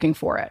if you're looking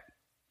for it.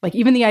 Like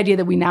even the idea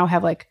that we now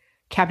have like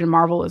Captain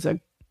Marvel as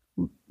a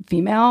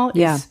female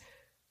is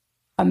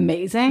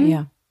amazing.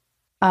 Yeah.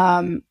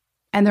 And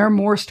there are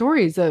more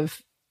stories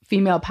of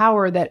female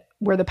power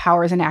where the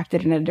power is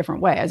enacted in a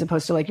different way, as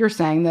opposed to, like you're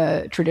saying,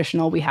 the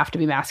traditional, we have to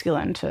be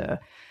masculine to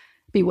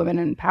be women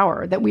in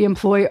power, that we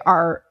employ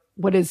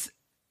what is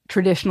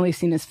traditionally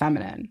seen as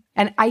feminine.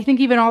 And I think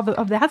even all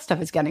of that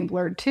stuff is getting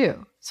blurred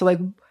too. So like,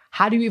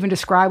 how do you even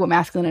describe what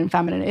masculine and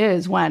feminine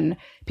is when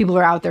people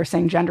are out there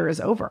saying gender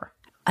is over?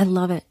 I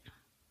love it.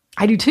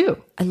 I do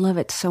too. I love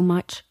it so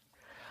much.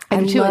 I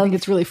think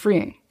it's really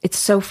freeing. It's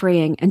so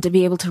freeing. And to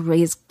be able to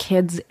raise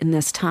kids in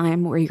this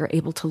time where you're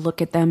able to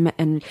look at them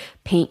and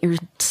paint your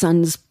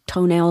son's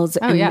toenails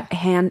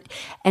hand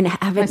and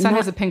have it. My son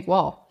has a pink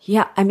wall.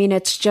 Yeah. I mean,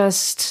 it's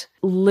just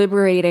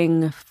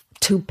liberating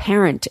to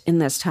parent in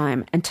this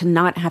time and to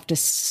not have to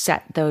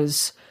set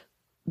those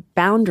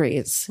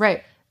boundaries.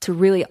 Right. To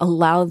really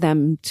allow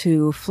them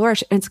to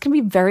flourish. And it's going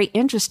to be very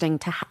interesting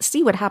to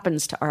see what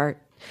happens to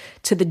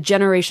the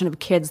generation of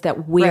kids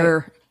that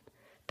we're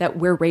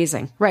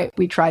raising. Right.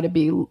 We try to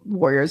be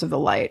warriors of the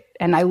light.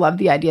 And I love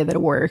the idea that a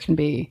warrior can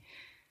be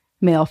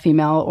male,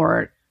 female,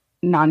 or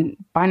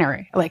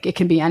non-binary. Like, it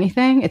can be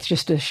anything. It's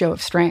just a show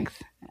of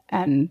strength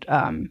and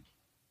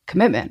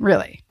commitment,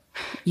 really.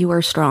 You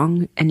are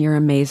strong and you're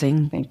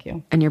amazing. Thank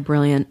you. And you're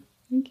brilliant.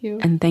 Thank you.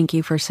 And thank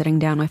you for sitting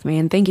down with me.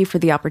 And thank you for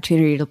the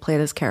opportunity to play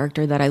this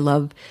character that I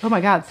love. Oh my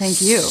God,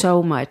 thank you.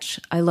 So much.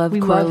 I love We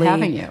Coralie love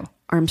having you.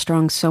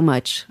 Armstrong so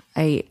much.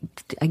 I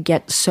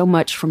get so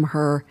much from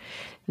her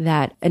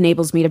that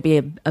enables me to be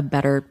a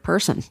better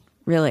person,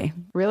 really.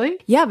 Really?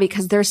 Yeah,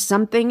 because there's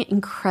something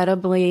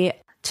incredibly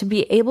to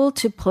be able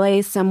to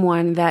play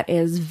someone that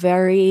is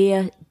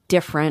very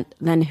different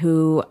than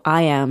who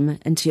I am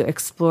and to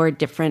explore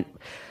different,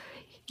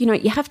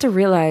 you have to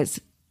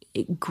realize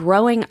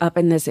growing up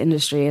in this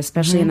industry,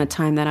 especially in the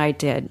time that I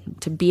did,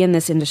 to be in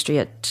this industry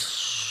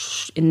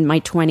in my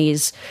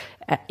 20s,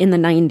 in the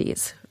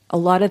 90s, a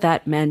lot of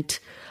that meant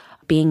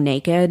being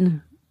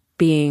naked,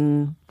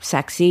 being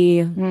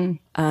sexy,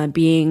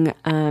 being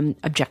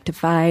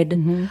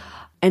objectified.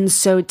 And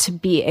so to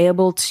be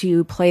able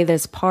to play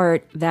this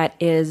part that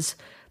is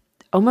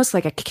almost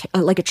like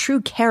a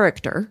true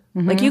character,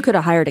 like you could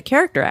have hired a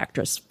character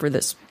actress for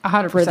this,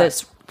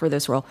 100%. for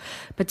this role,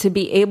 but to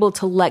be able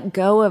to let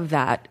go of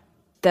that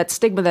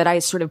stigma that I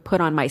sort of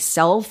put on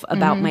myself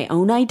about my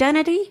own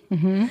identity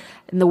and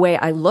the way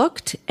I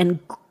looked, and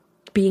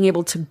being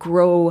able to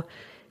grow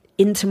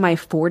into my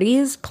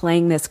 40s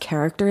playing this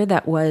character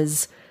that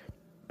was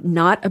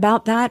not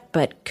about that,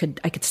 but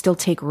I could still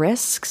take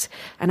risks,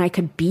 and I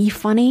could be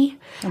funny,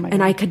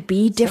 and I could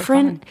be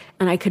different,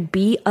 and I could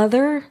be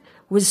other,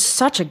 was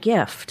such a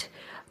gift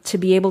to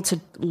be able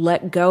to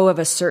let go of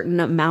a certain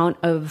amount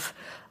of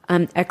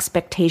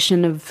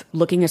expectation of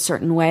looking a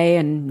certain way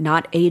and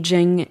not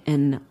aging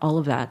and all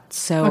of that.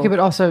 So okay, but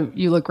also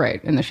you look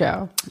great in the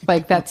show.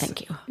 Like, that's thank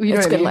you.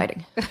 It's good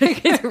lighting.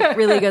 It's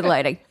really good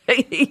lighting.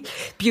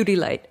 Beauty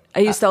light.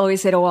 I used to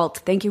always say to Walt,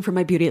 "Thank you for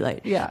my beauty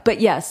light." Yeah.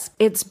 But yes,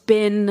 it's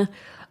been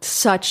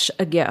such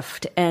a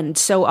gift. And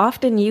so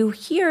often you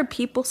hear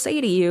people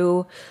say to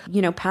you,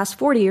 past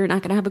 40, you're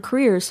not going to have a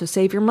career, so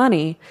save your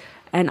money.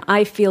 And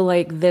I feel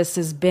like this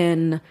has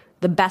been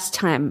the best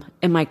time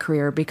in my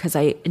career because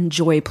I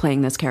enjoy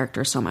playing this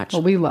character so much.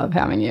 Well, we love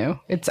having you.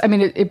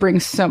 It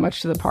brings so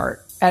much to the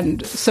part.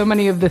 And so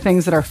many of the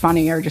things that are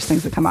funny are just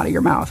things that come out of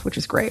your mouth, which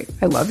is great.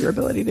 I love your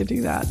ability to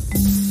do that.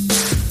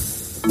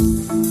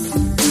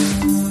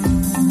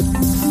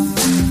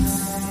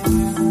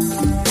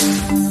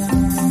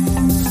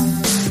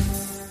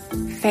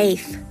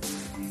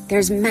 Faith.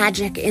 There's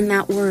magic in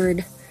that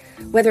word.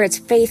 Whether it's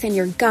faith in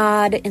your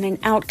God, in an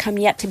outcome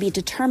yet to be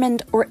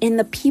determined, or in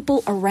the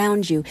people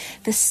around you,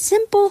 the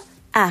simple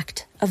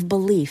act of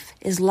belief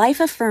is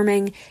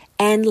life-affirming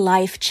and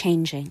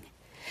life-changing.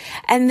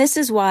 And this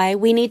is why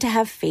we need to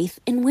have faith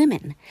in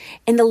women,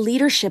 in the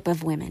leadership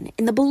of women,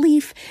 in the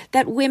belief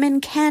that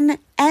women can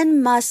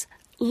and must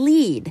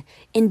lead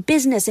in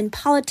business, in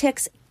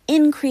politics,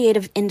 in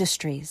creative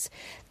industries.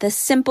 The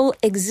simple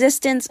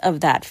existence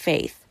of that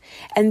faith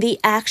and the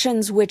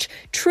actions which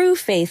true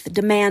faith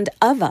demand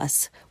of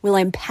us will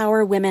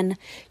empower women,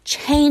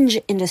 change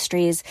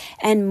industries,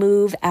 and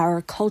move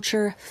our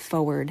culture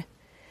forward.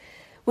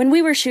 When we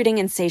were shooting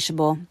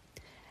Insatiable,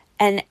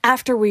 and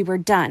after we were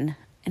done,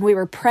 and we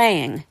were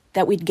praying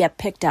that we'd get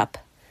picked up,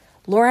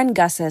 Lauren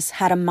Gussis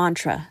had a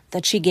mantra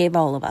that she gave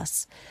all of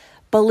us.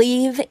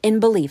 Believe in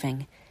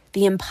believing.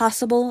 The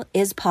impossible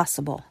is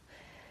possible.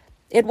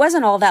 It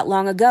wasn't all that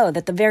long ago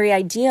that the very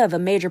idea of a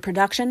major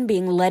production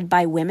being led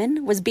by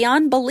women was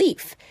beyond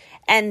belief,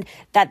 and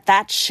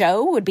that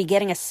show would be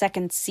getting a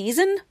second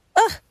season?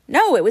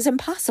 No, it was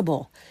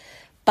impossible.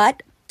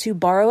 But, to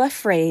borrow a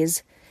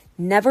phrase,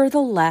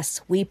 nevertheless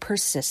we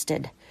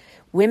persisted.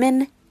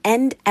 Women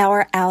and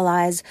our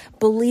allies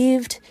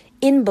believed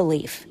in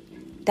belief,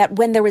 that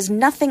when there was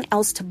nothing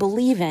else to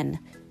believe in,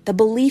 the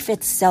belief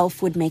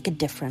itself would make a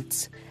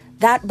difference.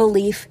 That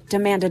belief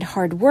demanded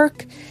hard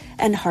work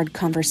and hard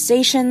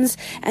conversations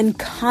and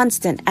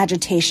constant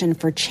agitation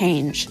for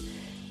change.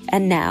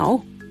 And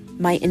now,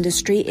 my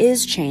industry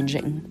is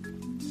changing.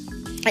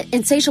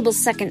 Insatiable's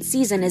second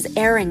season is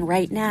airing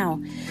right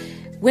now.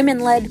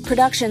 Women-led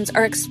productions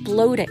are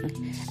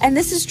exploding. And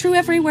this is true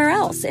everywhere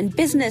else, in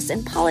business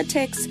and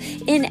politics,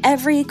 in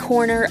every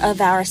corner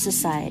of our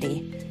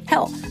society.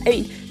 Hell,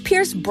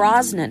 Pierce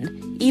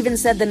Brosnan even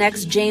said the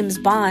next James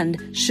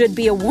Bond should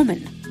be a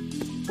woman.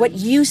 What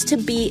used to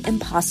be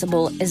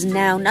impossible is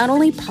now not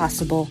only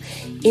possible,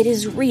 it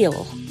is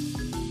real.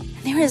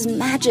 There is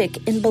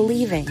magic in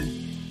believing,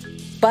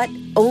 but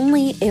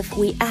only if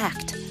we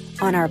act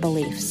on our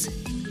beliefs.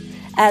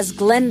 As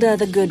Glinda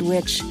the Good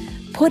Witch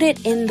put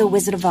it in The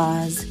Wizard of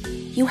Oz,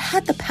 you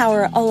had the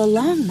power all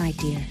along, my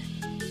dear.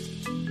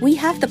 We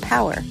have the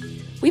power.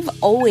 We've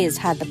always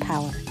had the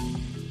power.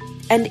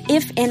 And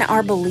if in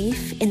our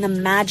belief in the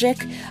magic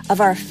of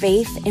our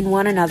faith in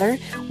one another,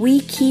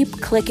 we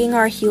keep clicking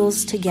our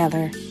heels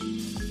together,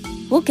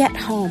 we'll get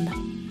home.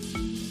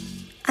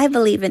 I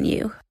believe in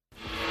you.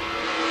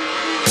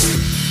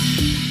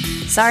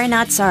 Sorry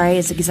Not Sorry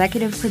is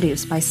executive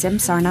produced by Sim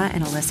Sarna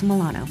and Alyssa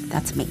Milano.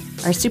 That's me.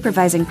 Our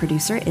supervising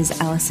producer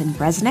is Allison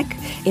Bresnick.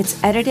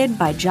 It's edited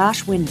by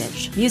Josh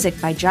Windage. Music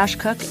by Josh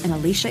Cook and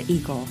Alicia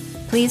Eagle.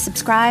 Please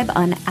subscribe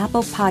on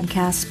Apple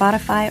Podcasts,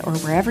 Spotify, or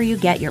wherever you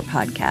get your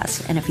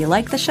podcasts. And if you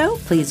like the show,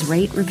 please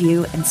rate,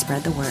 review, and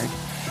spread the word.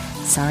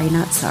 Sorry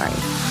Not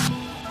Sorry.